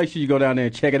Shoes, so make sure you go down there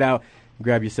and check it out.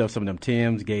 Grab yourself some of them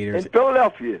Timbs, Gators. In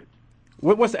Philadelphia.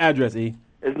 What's the address, E?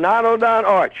 It's 909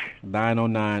 Arch.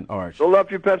 909 Arch.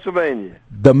 Philadelphia, Pennsylvania.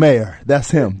 The mayor. That's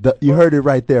him. You heard it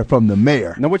right there from the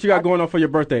mayor. Now, what you got going on for your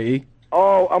birthday, E?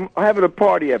 Oh, I'm having a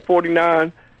party at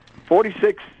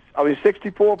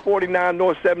 6449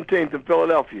 North 17th in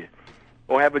Philadelphia.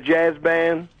 We'll have a jazz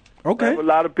band. Okay. Have a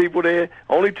lot of people there.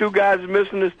 Only two guys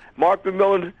missing is Mark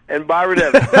McMillan and Byron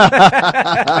Evans.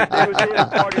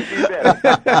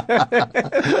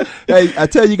 Hey, I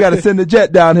tell you, got to send the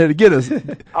jet down here to get us. I'm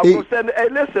going to send. Hey,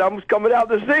 listen, I'm coming out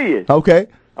to see you. Okay.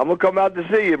 I'm going to come out to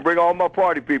see you and bring all my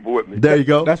party people with me. There you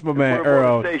go. That's my man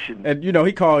Earl. And you know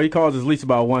he calls us at least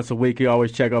about once a week. He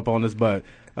always check up on us. But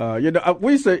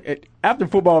we say after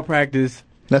football practice.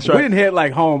 That's right. We didn't head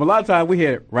like home. A lot of times we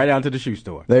head right down to the shoe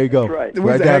store. There you go. That's right.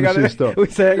 Right down to the shoe store. We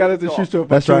say I got at the shoe store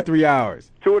for 2 or 3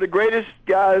 hours. Two of the greatest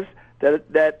guys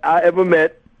that I ever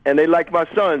met, and they like my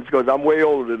sons because I'm way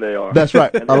older than they are. That's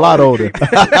right. A lot older.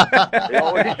 They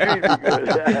always treat me good.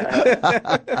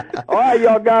 All right,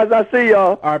 y'all guys. I see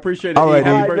y'all. I appreciate it. All right,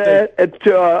 happy birthday. It's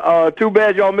too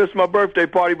bad y'all missed my birthday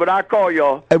party, but I'll call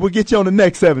y'all. Hey, we'll get you on the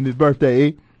next 70th birthday,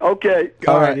 E. Okay.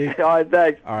 All right. All right,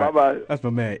 thanks. All right. Bye-bye. That's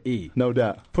my man E. No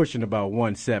doubt. Pushing about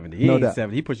 170. He No ain't doubt.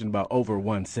 70. He pushing about over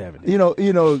 170. You know,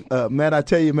 man, I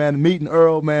tell you, man, meeting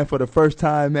Earl, man, for the first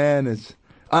time, man,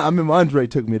 I remember Andre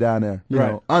took me down there. You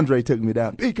know, Andre took me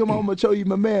down. E, come on, I'm going to show you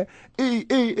my man. E.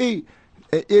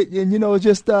 And you know, it's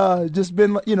just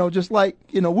been, you know, just like,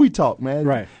 you know, we talk, man.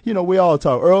 Right. You know, we all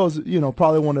talk. Earl's, you know,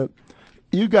 probably one of,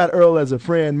 you got Earl as a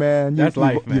friend, man. That's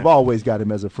life, man. You've always got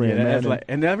him as a friend, man. That's like,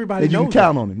 and everybody knows you can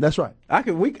count on him. That's right. I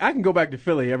can go back to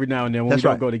Philly every now and then when we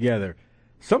don't go together.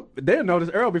 They'll notice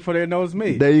Earl before they notice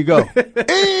me. There you go.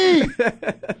 E!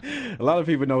 A lot of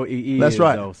people know EE. That's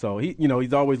right. Though, so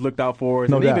he's always looked out for us.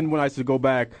 No and doubt. even when I used to go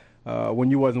back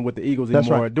when you wasn't with the Eagles That's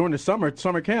anymore right. during the summer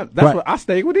camp, that's what I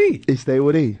stayed with E. He stayed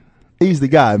with E. He's the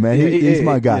guy, man. He's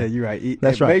my guy. Yeah, you're right.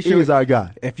 That's right. He is our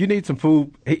guy. If you need some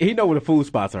food, he know where the food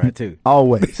spots are at too.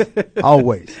 Always.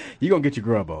 Always. You're going to get your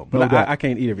grub on. But No doubt. I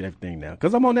can't eat everything now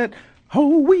because I'm on that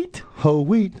whole wheat. Whole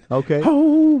wheat. Okay.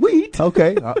 Whole wheat.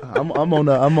 Okay. I'm on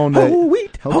that. Whole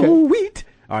wheat. Okay. Whole wheat.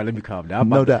 All right, let me calm down.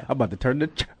 No doubt. I'm about to turn the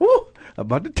I'm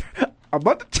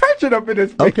about to church it up in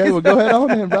this place. Okay, well, go ahead on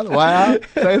then, brother. Wow.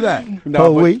 Say that. No,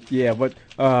 whole wheat. Yeah, but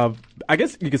I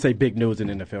guess you could say big news in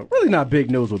the NFL. Really not big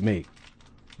news with me.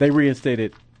 They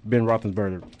reinstated Ben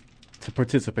Roethlisberger to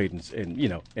participate in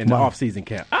the off-season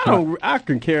camp. I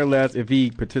can care less if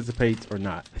he participates or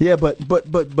not. Yeah, but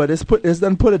it's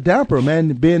done put a damper,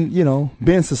 man.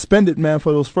 Being suspended, man,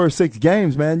 for those first 6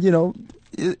 games, man. You know,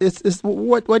 it's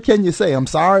what can you say? I'm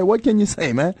sorry. What can you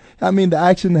say, man? I mean, the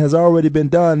action has already been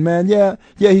done, man. Yeah,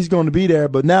 he's going to be there,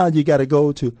 but now you got to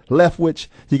go to Leftwich.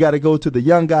 You got to go to the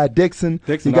young guy Dixon.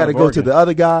 You got to go to the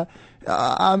other guy.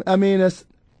 I mean,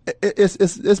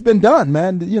 it's been done,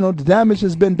 man. You know, the damage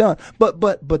has been done. But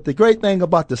the great thing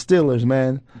about the Steelers,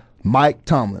 man, Mike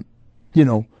Tomlin, you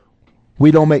know,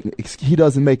 he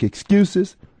doesn't make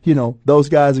excuses. You know, those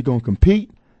guys are going to compete,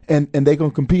 and they're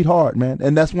going to compete hard, man.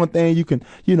 And that's one thing you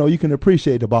can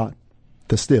appreciate about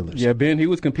the Steelers. Yeah, Ben, he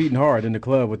was competing hard in the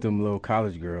club with them little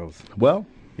college girls. Well,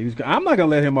 I'm not going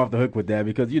to let him off the hook with that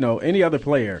because, you know, any other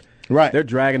player, right? They're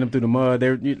dragging him through the mud.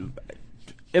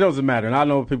 It doesn't matter. And I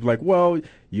know people like, well,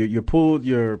 you pulled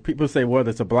your – people say, well,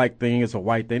 it's a black thing, it's a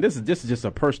white thing. This is just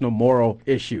a personal moral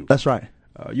issue. That's right.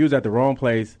 You was at the wrong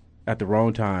place at the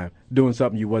wrong time, doing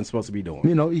something you wasn't supposed to be doing.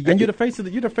 You know, you're the face of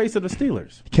the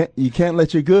Steelers. You can't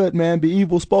let your good man be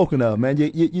evil spoken of, man.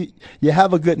 You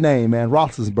have a good name, man.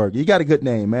 Roethlisberger, you got a good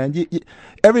name, man.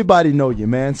 Everybody know you,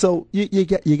 man. So you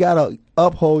got to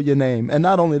uphold your name, and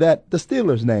not only that, the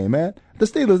Steelers' name, man. The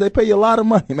Steelers, they pay you a lot of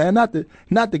money, man. Not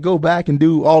to go back and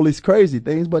do all these crazy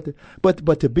things, but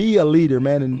to be a leader,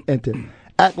 man, and to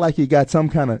act like you got some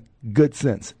kind of good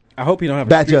sense. I hope you don't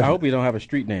have a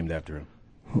street named after him.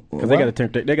 Because they got to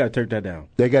turn that down.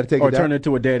 They got to take it down. Or turn it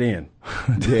to a dead end.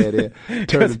 Dead end.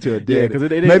 Turn it to a dead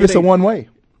end. Maybe it's a one-way.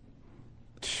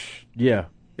 Yeah.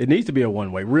 It needs to be a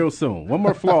one-way real soon. One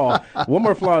more flaw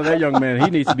of that young man. He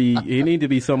needs to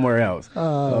be somewhere else.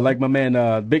 Like my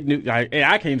man, big news. I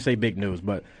can't even say big news,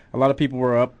 but a lot of people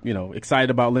were up, you know,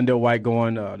 excited about Lindell White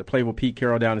going to play with Pete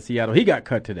Carroll down in Seattle. He got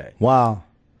cut today. Wow.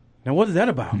 Now what is that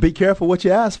about? Be careful what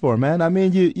you ask for, man. I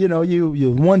mean, you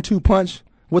 1-2 punch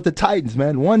with the Titans,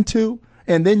 man. 1-2,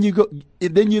 and then you go.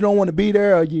 Then you don't want to be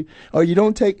there, or you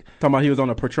don't take. Talking about he was on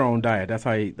a Patron diet. That's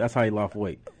how he lost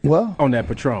weight. Well, on that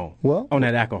Patron. Well, on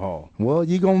that alcohol. Well,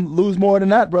 you're gonna lose more than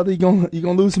that, brother. You're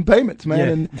gonna lose some payments,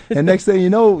 man. Yeah. And next thing you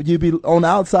know, you be on the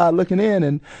outside looking in,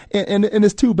 and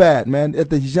it's too bad, man. If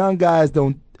these young guys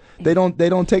don't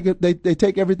take it. They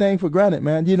take everything for granted,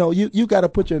 man. You know, you got to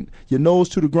put your nose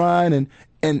to the grind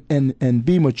and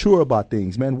be mature about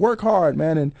things, man. Work hard,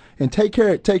 man, and take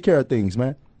care of things,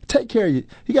 man. Take care of you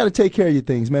got to take care of your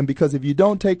things, man, because if you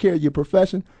don't take care of your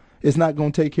profession, it's not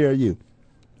going to take care of you.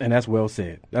 And that's well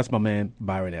said. That's my man,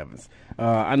 Byron Evans.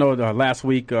 I know last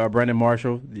week, Brandon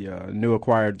Marshall, the new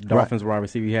acquired Dolphins wide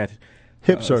receiver, he had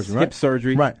hip surgery, right? Hip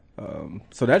surgery. Right.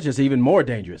 So that's just even more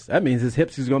dangerous. That means his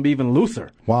hips is going to be even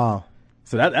looser. Wow.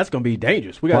 So that's going to be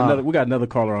dangerous. We got another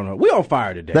caller on. We on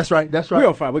fire today. That's right. We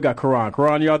on fire. We got Karan.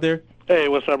 Karan, you out there? Hey,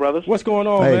 what's up, brothers? What's going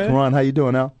on, man? Hey, Karan, how you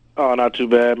doing now? Oh, not too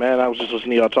bad, man. I was just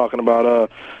listening to y'all talking about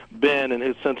Ben and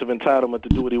his sense of entitlement to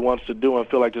do what he wants to do and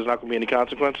feel like there's not going to be any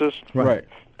consequences. Right.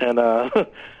 And I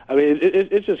mean,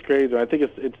 it's just crazy. I think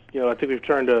it's I think we've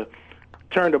turned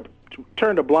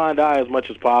a blind eye as much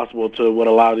as possible to what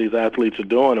a lot of these athletes are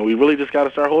doing, and we really just got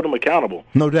to start holding them accountable.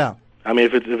 No doubt. I mean,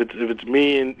 if it's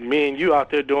me and you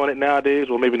out there doing it nowadays,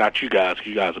 well, maybe not you guys because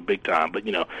you guys are big time, but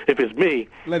if it's me,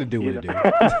 let it do what it do.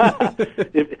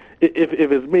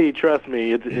 if it's me, trust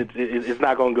me, it's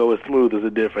not going to go as smooth as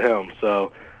it did for him.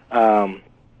 So,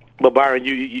 but Byron,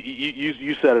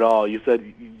 you said it all. You said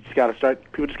you just got to start.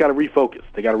 People just got to refocus.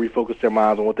 They got to refocus their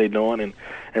minds on what they're doing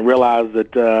and realize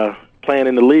that playing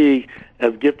in the league,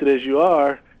 as gifted as you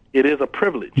are, it is a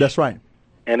privilege. That's right.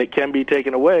 And it can be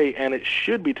taken away, and it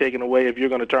should be taken away if you're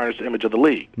going to tarnish the image of the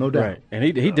league. No doubt. Right. And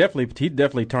he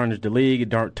definitely tarnished the league, he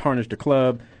tarnished the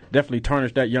club, definitely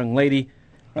tarnished that young lady.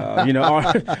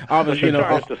 Obviously,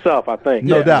 tarnished herself, I think.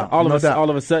 No doubt. All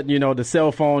of a sudden, the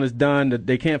cell phone is done.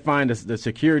 They can't find the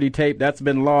security tape that's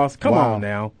been lost. Come on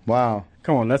now. Wow.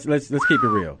 Come on. Let's keep it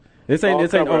real. This ain't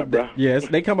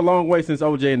they come a long way since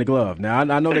OJ and the glove. Now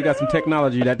I know they got some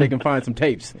technology that they can find some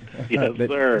tapes. Yes,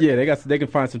 sir. Yeah, they can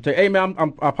find some tape. Hey man,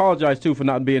 I apologize too for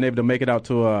not being able to make it out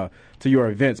to your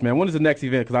events, man. When is the next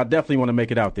event? Because I definitely want to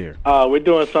make it out there. We're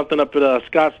doing something up at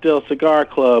Scottsdale Cigar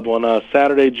Club on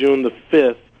Saturday, June the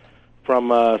 5th,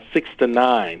 from 6 to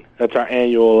 9. That's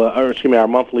our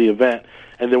monthly event,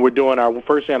 and then we're doing our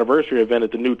first anniversary event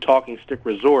at the new Talking Stick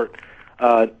Resort,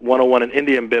 101 in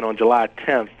Indian Bend on July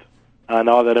 10th. And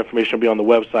all that information will be on the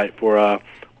website for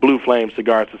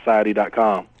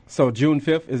BlueFlameCigarSociety.com. So June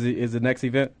 5th is the next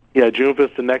event? Yeah, June 5th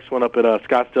is the next one up at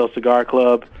Scottsdale Cigar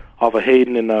Club off of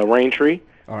Hayden and Raintree.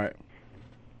 All right.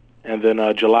 And then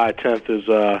July 10th is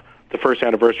the first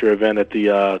anniversary event at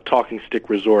the Talking Stick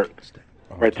Resort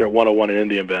right there at 101 in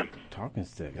Indian Bend. Talking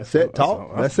stick. That's it.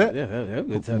 That's it. Yeah,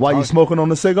 While you smoking on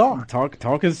the cigar.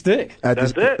 Talking stick.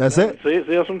 That's it. See, that's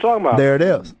what I'm talking about. There it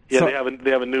is. Yeah,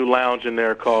 they have a new lounge in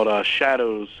there called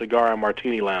Shadows Cigar and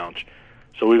Martini Lounge.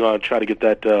 So we're going to try to get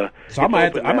that. So I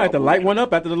might have to light one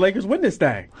up after the Lakers win this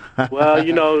thing. Well,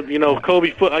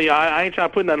 Kobe Foot. I ain't trying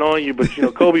to put nothing on you, but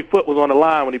Kobe Foot was on the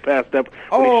line when he passed that.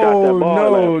 When he shot that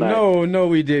ball last night. No,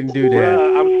 we didn't do that.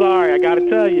 Well, I'm sorry, I got to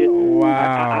tell you.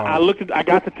 Wow. I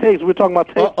got the tapes. We were talking about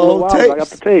tapes for a while. Tapes. I got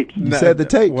the tapes. You said the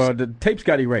tapes. Well, the tapes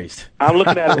got erased. I'm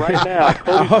looking at it right now.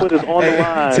 Kobe Foot is on the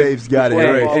line. Tapes got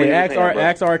erased. Hey,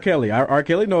 ask R. Kelly. R.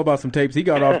 Kelly know about some tapes. He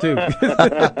got off too.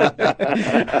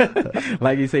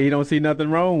 Like he said, he don't see nothing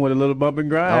wrong with a little bump and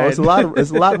grind. Oh, it's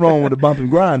a lot wrong with a bump and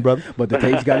grind, brother. But the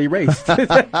tapes got erased.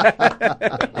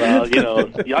 Well,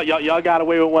 y'all got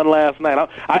away with one last night.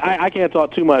 I can't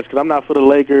talk too much because I'm not for the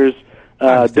Lakers.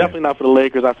 Definitely not for the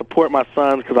Lakers. I support my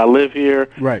sons because I live here.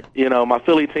 Right. My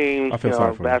Philly team,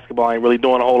 basketball ain't really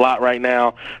doing a whole lot right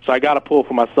now. So I got to pull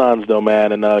for my sons, though,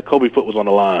 man. And Kobe Foot was on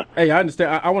the line. Hey, I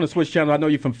understand. I want to switch channels. I know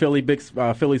you're from Philly, big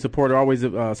Philly supporter, always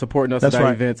supporting us at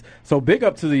our events. So big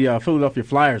up to the Philadelphia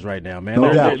Flyers right now, man.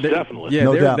 No doubt. Definitely.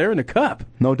 Yeah, they're in the cup.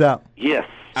 No doubt. Yes.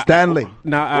 Stanley.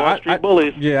 Wall Street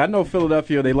Bullies. Yeah, I know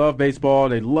Philadelphia. They love baseball.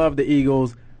 They love the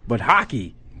Eagles. But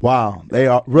hockey. Wow, they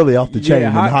are really off the chain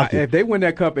in hockey. If they win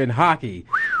that cup in hockey,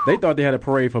 they thought they had a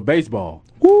parade for baseball.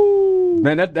 Woo!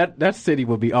 Man, that city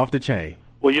will be off the chain.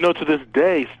 Well, to this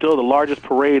day, still the largest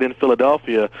parade in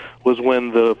Philadelphia was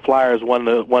when the Flyers won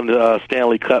the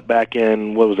Stanley Cup back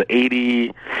in, 80,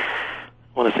 I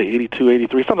want to say 82,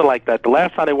 83, something like that. The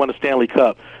last time they won the Stanley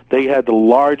Cup, they had the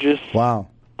largest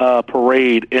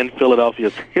parade in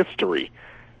Philadelphia's history.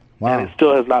 Wow. And it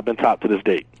still has not been topped to this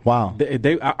date. Wow.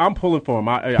 I'm pulling for him.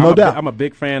 No doubt. I'm a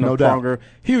big fan of Pronger.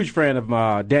 Huge fan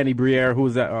of Danny Briere, who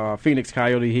was at Phoenix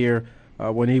Coyote here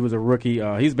when he was a rookie.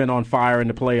 He's been on fire in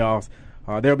the playoffs.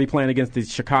 They'll be playing against the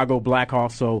Chicago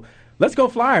Blackhawks. So let's go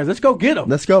Flyers. Let's go get them.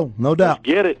 Let's go. No doubt. Let's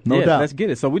get it. No doubt. Let's get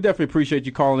it. So we definitely appreciate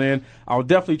you calling in. I'll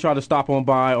definitely try to stop on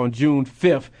by on June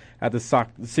 5th at the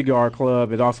Cigar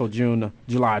Club and also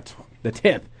July the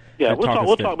 10th. Yeah,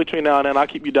 we'll talk between now and then. I'll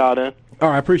keep you dialed in. All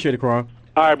right, appreciate it, Karan.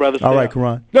 All right, brother. All right,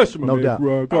 Karan. That's my no man, doubt.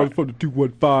 Karan. Calling from the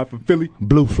 215 from Philly.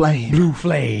 Blue flame. Blue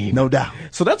flame. No doubt.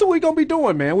 So that's what we're gonna be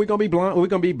doing, man. We're gonna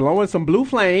be blowing some blue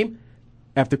flame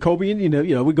after Kobe, and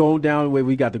we're going down where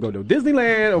we got to go to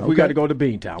Disneyland, or we got to go to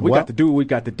Beantown. We got to do what we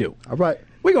got to do. All right.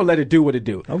 We're gonna let it do what it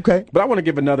do. Okay. But I want to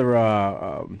give another.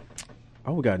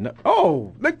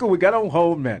 Look who we got on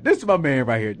hold, man. This is my man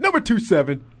right here, number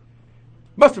 27.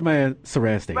 Mustard Man,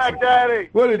 Saran Stacy. Back Daddy.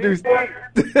 What did you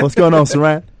do? What's going on,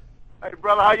 Saran? Hey,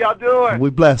 brother, how y'all doing? We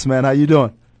blessed, man. How you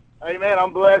doing? Hey, man,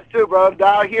 I'm blessed too, bro. I'm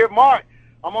down here, Mark.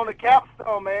 I'm on the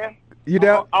capstone, man. You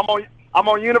down? I'm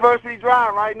on University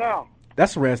Drive right now.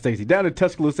 That's Saran Stacy, down in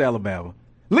Tuscaloosa, Alabama.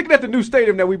 Looking at the new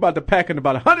stadium that we about to pack in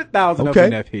about 100,000 up in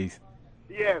that piece.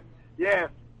 Yes.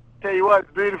 Tell you what,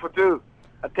 it's beautiful too.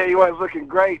 I tell you what, it's looking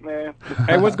great, man.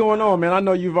 Hey, what's going on, man? I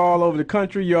know you're all over the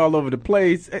country. You're all over the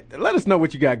place. Hey, let us know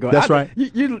what you got going. That's right.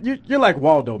 You're like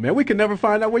Waldo, man. We can never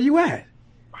find out where you at.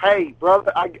 Hey,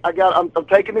 brother, I'm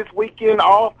taking this weekend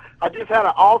off. I just had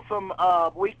an awesome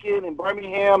weekend in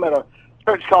Birmingham at a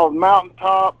church called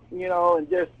Mountaintop, and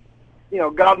just,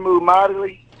 God moved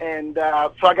mightily. And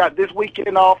so I got this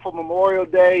weekend off for Memorial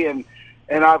Day, and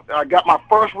I got my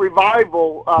first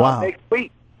revival next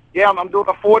week. Yeah, I'm doing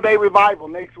a 4-day revival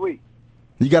next week.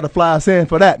 You got to fly us in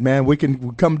for that, man. We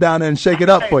can come down there and shake it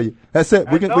up for you. That's it.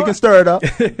 We can stir it up.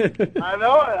 I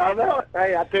know it.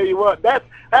 Hey, I tell you what,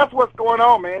 that's what's going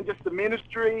on, man. Just the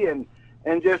ministry and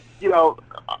just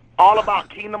all about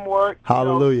kingdom work.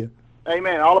 Hallelujah.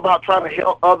 Amen. All about trying to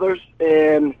help others.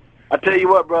 And I tell you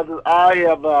what, brother, I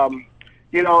have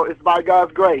it's by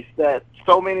God's grace that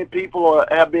so many people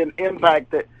have been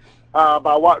impacted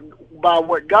by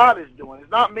what God is doing. It's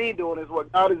not me doing it, it's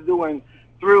what God is doing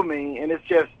through me, and it's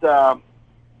just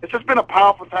been a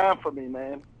powerful time for me,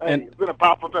 man. And it's been a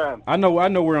powerful time. I know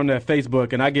we're on that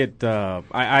Facebook, and I get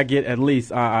I get at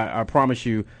least I promise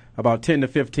you about 10 to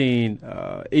 15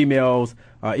 emails,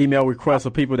 email requests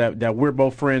of people that we're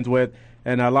both friends with.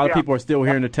 And a lot of people are still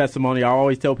hearing the testimony. I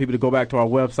always tell people to go back to our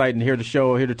website and hear the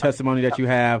show, hear the testimony that you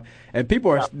have. And people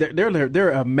are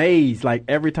they're amazed. Like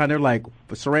every time they're like,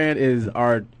 Saran is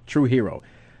our true hero.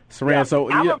 Saran, so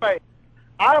amazed.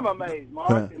 I'm amazed,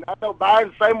 Mark. And I know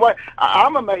Byron the same way.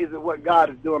 I'm amazed at what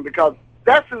God is doing because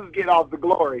that's who's getting all the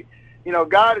glory.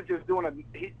 God is just doing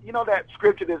that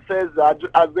scripture that says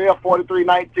Isaiah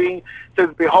 43:19 says,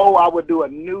 "Behold, I will do a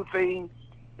new thing,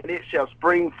 and it shall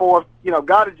spring forth."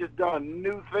 God has just done a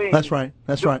new thing. That's right.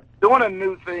 Doing a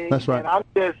new thing. That's right. And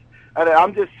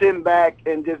I'm just sitting back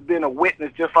and just being a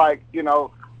witness, just like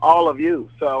all of you.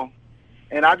 So,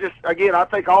 and I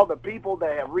take all the people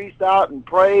that have reached out and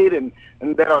prayed and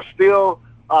that are still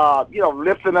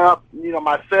lifting up,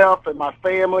 myself and my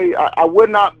family. I would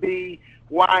not be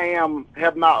where I am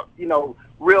have not,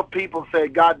 real people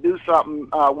said, God, do something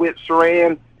with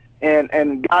Saran,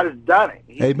 and God has done it.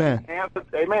 Amen.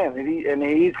 Amen. And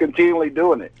he's continually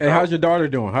doing it. Hey, how's your daughter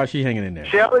doing? How's she hanging in there?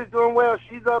 Shelly's doing well.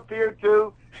 She's up here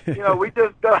too. We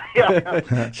just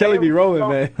Shelly be rolling,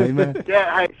 man. Amen.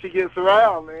 Yeah, hey, she gets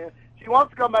around, man. She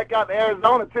wants to come back out to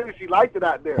Arizona too. She liked it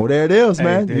out there. Well, there it is,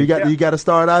 man. You got to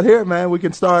start out here, man. We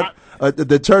can start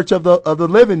the church of the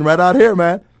living right out here,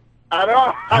 man.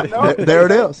 I know. There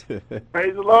it is.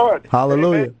 Praise the Lord.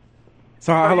 Hallelujah.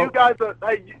 Amen.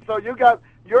 So you guys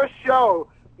your show,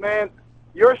 man,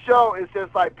 your show is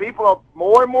just like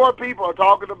more and more people are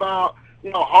talking about,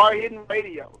 hard-hitting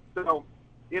radio. So,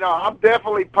 I'm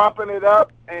definitely pumping it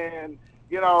up, and,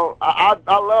 I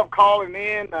love calling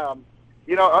in. Some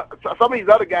of these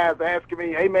other guys are asking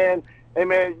me, hey, man,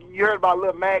 you heard about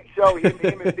Lil Mac show,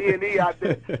 him and D&E out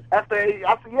there. I said,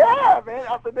 yeah, man.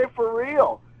 I said, they're for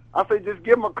real. I said, just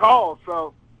give them a call.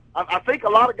 So I think a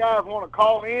lot of guys want to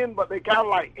call in, but they kind of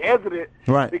like hesitant,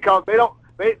 right? Because they don't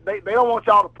want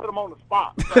y'all to put them on the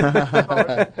spot. So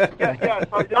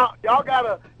y'all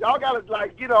gotta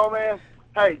like, man.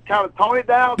 Hey, kind of tone it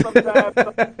down sometimes.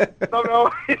 Look at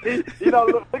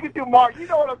you, Mark. You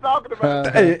know what I'm talking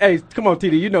about. Hey, come on,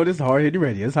 TD. You know this is hard-hitting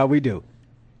radio. This is how we do.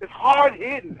 It's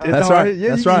hard-hitting. That's right.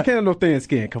 Yeah, That's you right. You can't have no thin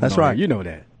skin coming That's on right. here. You know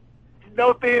that.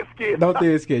 No thin skin. No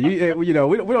thin skin. We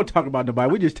don't talk about nobody.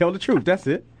 We just tell the truth. That's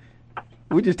it.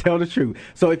 We just tell the truth.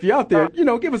 So if you're out there,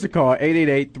 give us a call,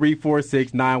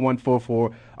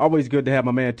 888-346-9144. Always good to have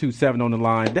my man 27 on the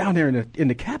line down there in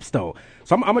the Capstone.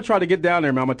 So I'm gonna try to get down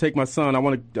there, man. I'm gonna take my son. I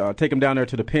want to take him down there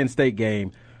to the Penn State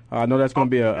game. I know that's gonna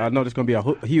be a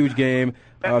huge game.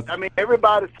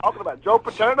 Everybody's talking about Joe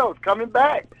Paterno's coming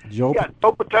back. You got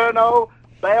Joe Paterno,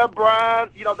 Bear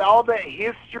Bryant. All that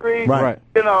history. Right.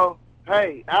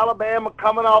 Hey, Alabama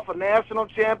coming off a national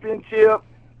championship.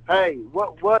 Hey,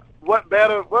 what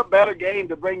better game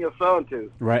to bring your son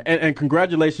to? Right, and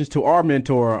congratulations to our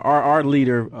mentor, our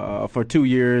leader for 2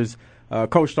 years,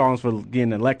 Coach Stallings, for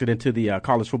getting elected into the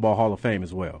College Football Hall of Fame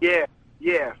as well. Yes,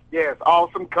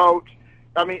 awesome coach.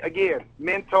 Again,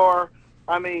 mentor.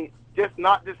 Just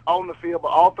not just on the field, but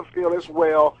off the field as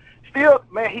well. Still,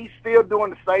 man, he's still doing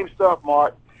the same stuff,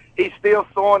 Mark. He's still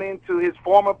sewing into his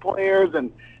former players,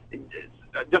 and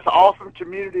just an awesome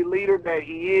community leader that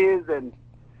he is, and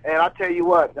I tell you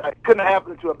what, it couldn't have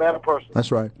happened to a better person.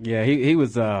 That's right. Yeah, he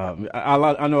was. I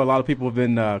know a lot of people have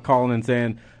been calling and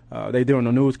saying they're doing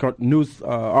the news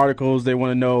articles. They want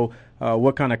to know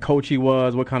what kind of coach he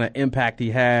was, what kind of impact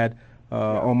he had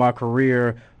on my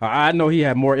career. I know he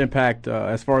had more impact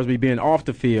as far as me being off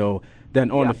the field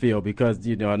than on the field, because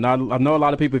I know a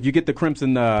lot of people. If you get the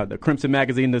Crimson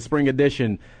magazine, the spring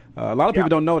edition, a lot of people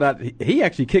don't know that he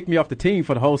actually kicked me off the team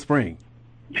for the whole spring.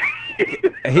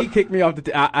 He kicked me off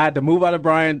the I had to move out of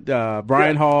Bryan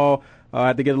Hall. I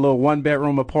had to get a little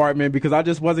 1-bedroom apartment because I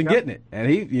just wasn't getting it. And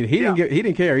he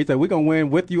didn't care. He said, "We're gonna win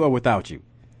with you or without you."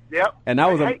 Yep. And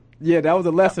that was that was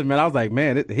a lesson, man. I was like,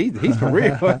 man, he's for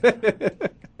real.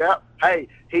 Yep. Hey,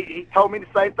 he told me the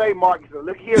same thing, Mark. He said,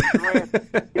 "Look here, man.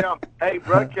 Hey,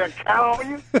 bro, can I count on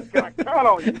you? Can I count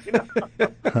on you?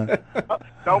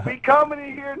 Don't be coming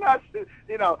in here not.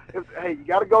 Hey, you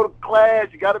got to go to class.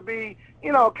 You got to be,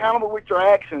 accountable with your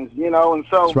actions. And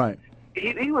so that's right.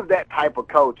 He was that type of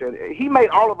coach, and he made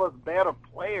all of us better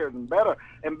players and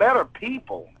better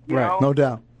people. Right. No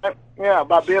doubt. Yeah,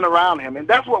 by being around him, and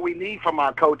that's what we need from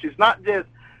our coaches. Not just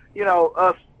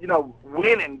us,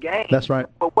 winning games. That's right.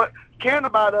 But caring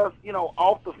about us,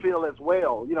 off the field as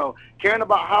well. Caring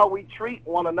about how we treat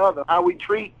one another, how we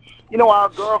treat, our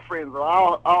girlfriends or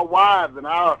our wives and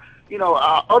our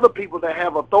other people that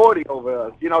have authority over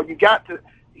us. You got to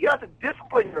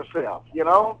discipline yourself.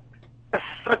 That's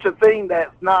such a thing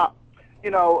that's not,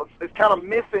 it's kind of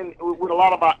missing with a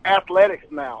lot of our athletics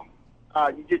now.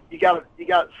 You got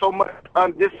so much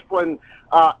undisciplined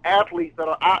athletes that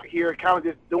are out here kind of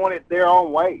just doing it their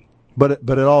own way. But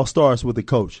it all starts with the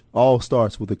coach. All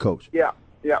starts with the coach. Yeah.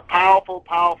 Powerful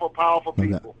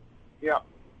people. Yeah.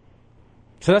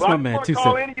 So that's my man too.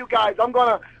 Call into you guys. I'm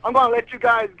gonna let you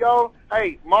guys go.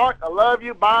 Hey, Mark, I love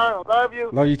you. Byron, I love you.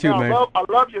 Love you too, man. I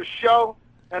love your show.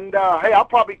 And hey, I'll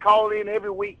probably call in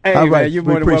every week. Hey, all man, right. you're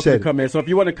more than welcome to come in. So if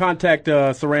you want to contact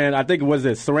Saran, I think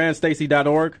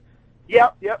SaranStacy.org.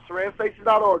 Yep,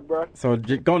 SaranStacy.org, bro. So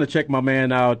going to check my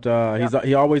man out.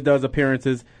 He always does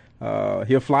appearances.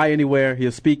 He'll fly anywhere.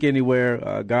 He'll speak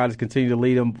anywhere. God has continued to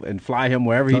lead him and fly him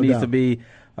wherever he needs to be.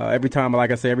 Every time,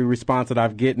 like I say, every response that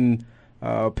I've gotten,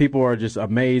 people are just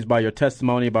amazed by your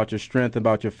testimony, about your strength,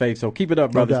 about your faith. So keep it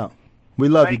up, brothers. We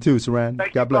love you too, Saran.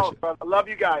 Thank God you bless both, brother. I love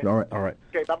you guys. All right.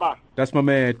 Okay, bye-bye. That's my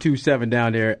man 2-7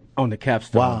 down there on the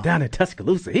capstone, down in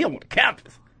Tuscaloosa. He on the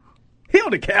campus. He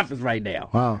on the campus right now.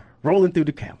 Wow. Rolling through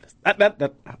the campus.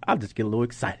 I'll just get a little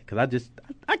excited because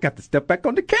I got to step back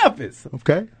on the campus.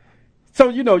 Okay. So,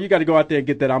 you got to go out there and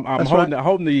get that. I'm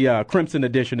holding the Crimson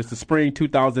edition. It's the spring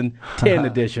 2010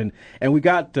 edition. And we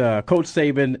got Coach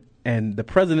Saban and the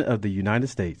President of the United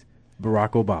States,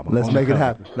 Barack Obama. Let's make it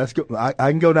happen. Let's go. I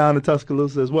can go down to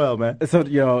Tuscaloosa as well, man.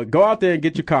 So, go out there and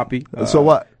get your copy. So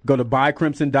what? Go to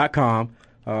buycrimson.com.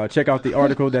 Check out the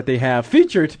article that they have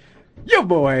featured your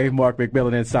boy, Mark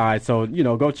McMillan, inside. So,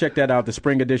 go check that out, the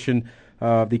spring edition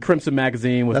of the Crimson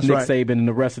magazine with Nick Saban and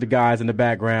the rest of the guys in the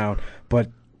background.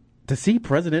 But to see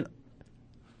President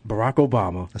Barack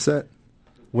Obama. That's it.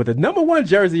 With a number 1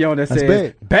 jersey on that says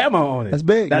big. Bama on it. That's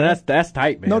big. That's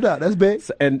tight, man. No doubt. That's big.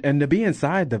 And to be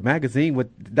inside the magazine with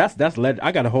that's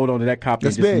I got to hold on to that copy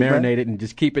that's and just big, marinate man. it and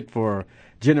just keep it for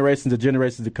generations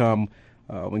to come.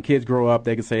 When kids grow up,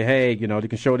 they can say, "Hey, they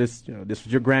can show this. This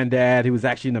was your granddad. He was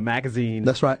actually in the magazine."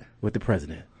 That's right. With the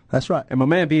president. That's right. And my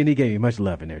man B&E gave me much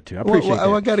love in there too. I appreciate that.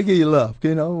 I got to give you love.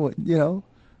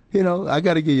 I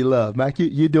got to give you love, Mac.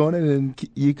 You're doing it, and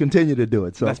you continue to do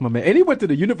it. So that's my man. And he went to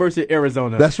the University of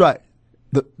Arizona. That's right.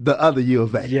 The other U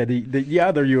of A. Yeah, the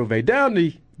other U of A down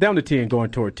the 10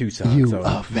 going toward Tucson. U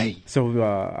of A. So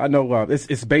I know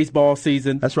it's baseball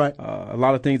season. That's right. A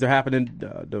lot of things are happening.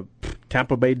 The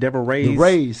Tampa Bay Devil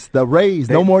Rays. The Rays.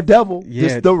 No more devil.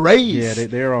 Just the Rays. Yeah,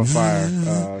 they're on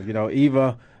fire.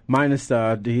 Eva minus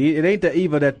it ain't the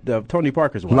Eva that Tony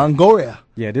Parker's one. Longoria.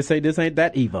 Yeah, this ain't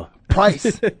that Eva.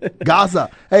 Price. Gaza.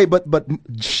 Hey, but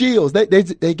Shields,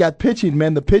 they got pitching,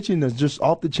 man. The pitching is just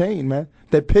off the chain, man.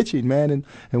 They're pitching, man.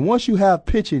 And once you have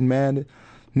pitching, man,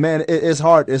 it's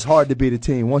hard to beat a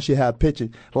team once you have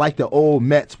pitching, like the old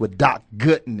Mets with Doc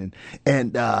Gooden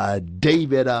and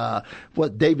David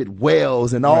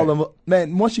Wells and all of them.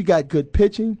 Man, once you got good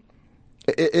pitching,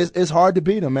 it's hard to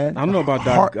beat them, man. I don't know about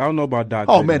Doc. I don't know about Doc.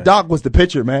 Oh man, Doc was the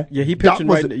pitcher, man. Yeah, he pitching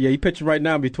right. He pitching right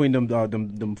now between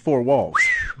them 4 walls.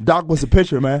 Doc was the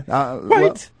pitcher, man.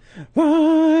 White.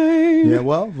 Yeah,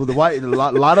 well, the white. A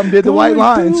lot of them did the white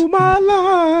lines. My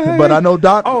line. But I know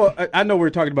Doc. Oh, I know we were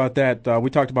talking about that. We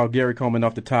talked about Gary Coleman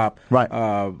off the top. Right.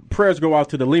 Prayers go out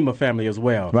to the Lima family as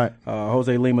well. Right.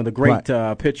 Jose Lima, the great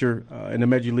pitcher in the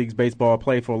Major Leagues Baseball,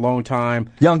 played for a long time.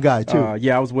 Young guy too.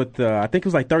 Yeah, I was with. I think it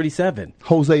was like 37.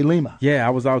 Jose Lima. Yeah,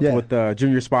 I was out with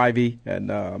Junior Spivey and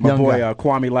my Young boy guy.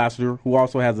 Kwame Lassiter, who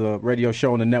also has a radio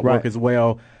show on the network as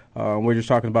well. We're just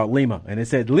talking about Lima, and it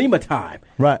said Lima time.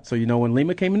 Right. So when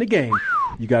Lima came in the game,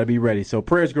 you got to be ready. So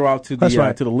prayers go out to the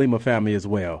to the Lima family as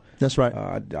well. That's right.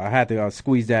 I had to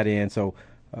squeeze that in. So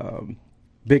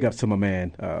big ups to my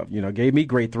man. Gave me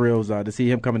great thrills to see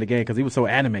him come in the game because he was so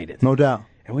animated. No doubt.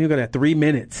 And we got that 3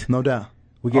 minutes. No doubt.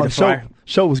 We get the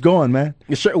show was going, man.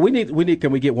 Sure, we need.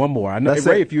 Can we get one more? I know,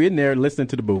 Ray. If you're in there listening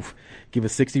to the booth, give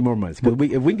us 60 more minutes.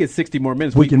 Because if we can get 60 more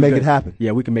minutes, we can make it happen.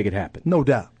 Yeah, we can make it happen. No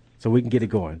doubt. So we can get it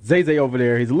going. Zay over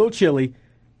there, he's a little chilly,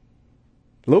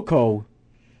 a little cold.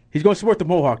 He's going to sport the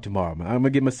Mohawk tomorrow, man. I'm going to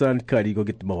get my son cut. He's going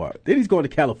to get the Mohawk. Then he's going to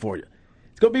California.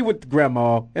 He's going to be with the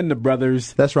grandma and the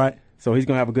brothers. That's right. So he's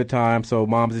going to have a good time. So,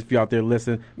 moms, if you're out there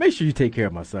listening, make sure you take care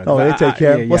of my son. Oh, they take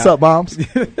care of him. What's up, moms?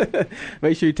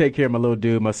 Make sure you take care of my little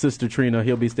dude. My sister, Trina,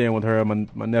 he'll be staying with her.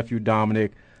 My nephew,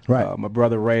 Dominic. Right. My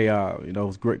brother, Ray,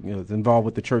 was great. Was involved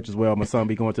with the church as well. My son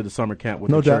be going to the summer camp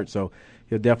with the doubt. church. So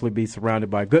he'll definitely be surrounded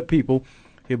by good people.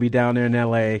 He'll be down there in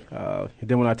L.A.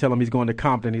 Then when I tell him he's going to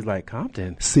Compton, he's like,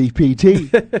 Compton?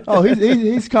 CPT. Oh,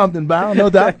 he's Compton bound, no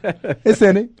doubt. It's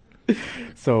in it.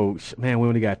 So, man, we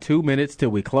only got 2 minutes till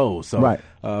we close. So, right.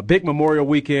 Big Memorial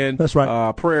Weekend. That's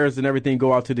right. Prayers and everything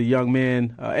go out to the young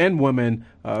men and women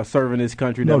serving this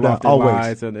country that no lost doubt. their Always.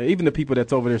 lives, and even the people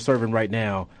that's over there serving right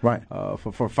now. Right.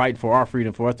 For fighting for our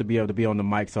freedom, for us to be able to be on the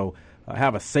mic. So,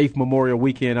 have a safe Memorial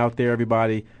Weekend out there,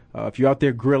 everybody. If you're out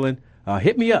there grilling,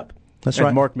 hit me up. That's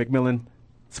at right.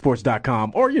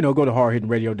 MarkMcMillanSports.com, or go to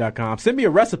hardhittingradio.com. Send me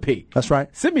a recipe. That's right.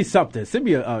 Send me something. Send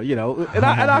me and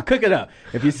I'll cook it up.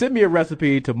 If you send me a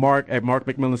recipe to Mark at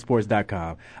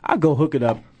MarkMcMillanSports.com, I'll go cook it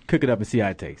up, and see how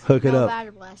it tastes. Hook it up.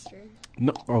 Batter blaster.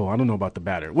 No, I don't know about the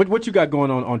batter. What you got going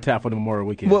on tap for the Memorial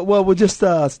Weekend? Well, we're just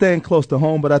staying close to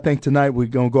home, but I think tonight we're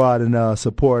gonna go out and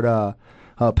support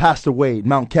Pastor Wade,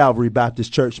 Mount Calvary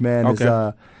Baptist Church. Man, okay.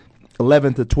 is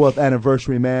 11th to 12th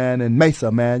anniversary, man, and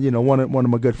Mesa, man, one of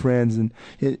my good friends, and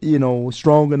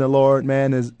strong in the Lord,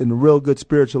 man, and a real good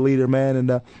spiritual leader, man, and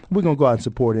we're gonna go out and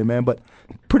support him, man. But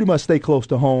pretty much stay close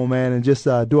to home, man, and just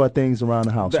do our things around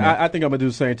the house. I think I'm gonna do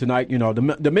the same tonight.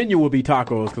 The menu will be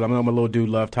tacos because I know my little dude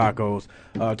love tacos.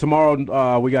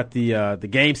 Tomorrow we got the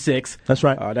Game 6. That's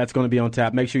right. That's going to be on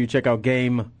tap. Make sure you check out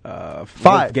Game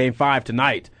 5. Game 5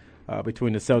 tonight.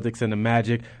 Between the Celtics and the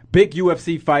Magic. Big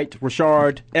UFC fight,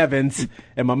 Rashard Evans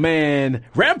and my man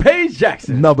Rampage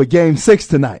Jackson. No, but Game 6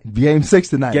 tonight. Game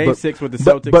 6 with the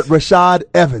Celtics. But Rashard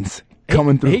Evans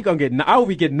coming through. He gonna get. I hope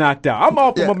he get knocked out. I'm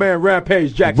off for my man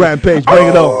Rampage Jackson. Rampage, bring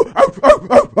it on.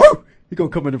 He's going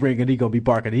to come in the ring and he's going to be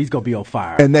barking. He's going to be on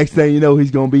fire. And next thing you know,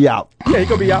 he's going to be out. Yeah, he's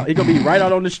going to be out. He's going to be right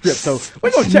out on the strip. So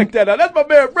we're going to check that out. That's my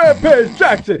man Rampage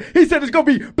Jackson. He said it's going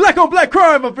to be black on black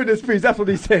crime up in this piece. That's what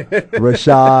he said.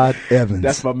 Rashard Evans.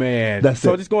 That's my man. That's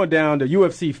so just going down, the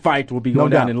UFC fight will be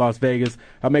going down in Las Vegas.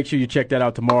 I'll make sure you check that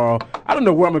out tomorrow. I don't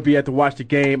know where I'm going to be at to watch the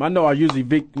game. I know I usually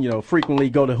frequently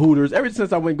go to Hooters. Ever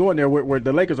since I went going there where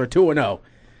the Lakers are 2-0.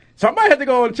 So I might have to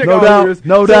go and check out Hooters.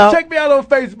 No doubt. Check me out on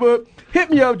Facebook. Hit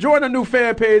me up. Join a new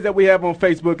fan page that we have on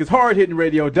Facebook. It's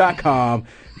hardhittingradio.com.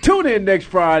 Tune in next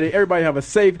Friday. Everybody have a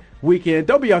safe weekend.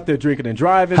 Don't be out there drinking and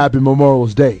driving. Happy Memorial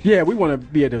Day. Yeah, we want to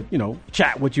be able to,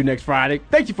 chat with you next Friday.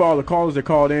 Thank you for all the callers that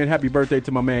called in. Happy birthday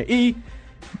to my man E.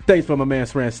 Thanks for my man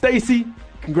Fran Stacy.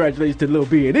 Congratulations to Lil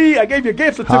B and E. I gave you a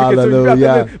gift certificate.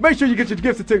 Hallelujah. So make sure you get your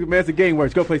gift certificate, man. It's a game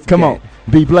works. Go play some Come game. on.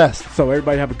 Be blessed. So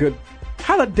everybody have a good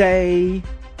holiday.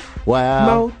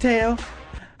 Wow. Motel.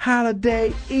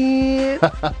 Holiday Inn.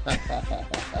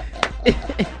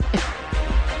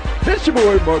 It's your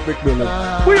boy, Mark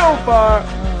McMillan. We on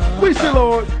fire. We still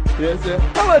on. Yes, sir.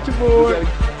 I'll let you, boy.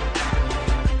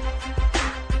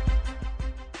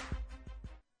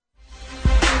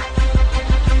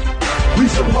 We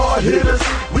some hard hitters.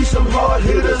 We some hard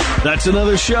hitters. That's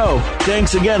another show.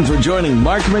 Thanks again for joining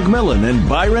Mark McMillan and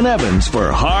Byron Evans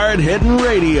for Hard Hittin'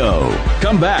 Radio.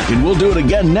 Come back and we'll do it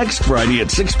again next Friday at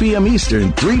 6 p.m.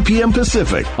 Eastern, 3 p.m.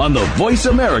 Pacific on the Voice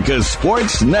America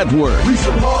Sports Network. We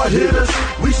some hard hitters.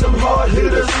 We some hard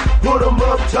hitters. Put them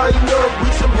up, tighten up.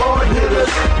 We some hard hitters.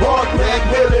 Mark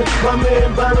McMillan, my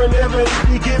man Byron Evans.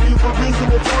 We give you a reason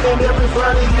to tune in every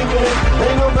Friday evening.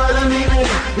 Ain't nobody leaving.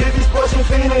 If you're sports and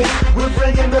feeling, we're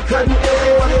bringing the cutting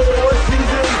edge. Sports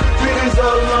season, 3 days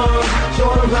long. Show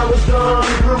them how it's done.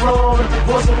 We're on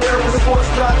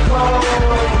VoiceAmericaSports.com.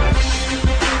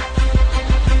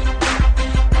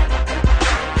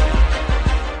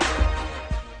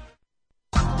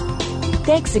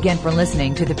 Thanks again for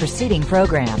listening to the preceding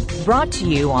program, brought to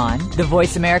you on the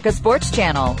Voice America Sports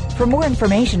Channel. For more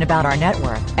information about our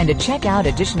network and to check out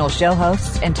additional show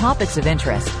hosts and topics of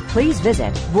interest, please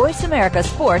visit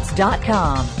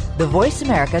VoiceAmericaSports.com. The Voice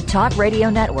America Talk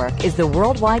Radio Network is the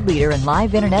worldwide leader in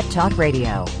live Internet talk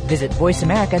radio. Visit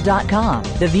VoiceAmerica.com.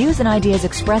 The views and ideas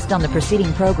expressed on the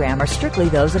preceding program are strictly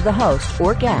those of the host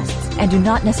or guests and do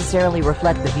not necessarily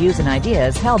reflect the views and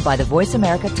ideas held by the Voice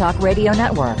America Talk Radio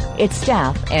Network, its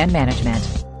staff, and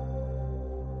management.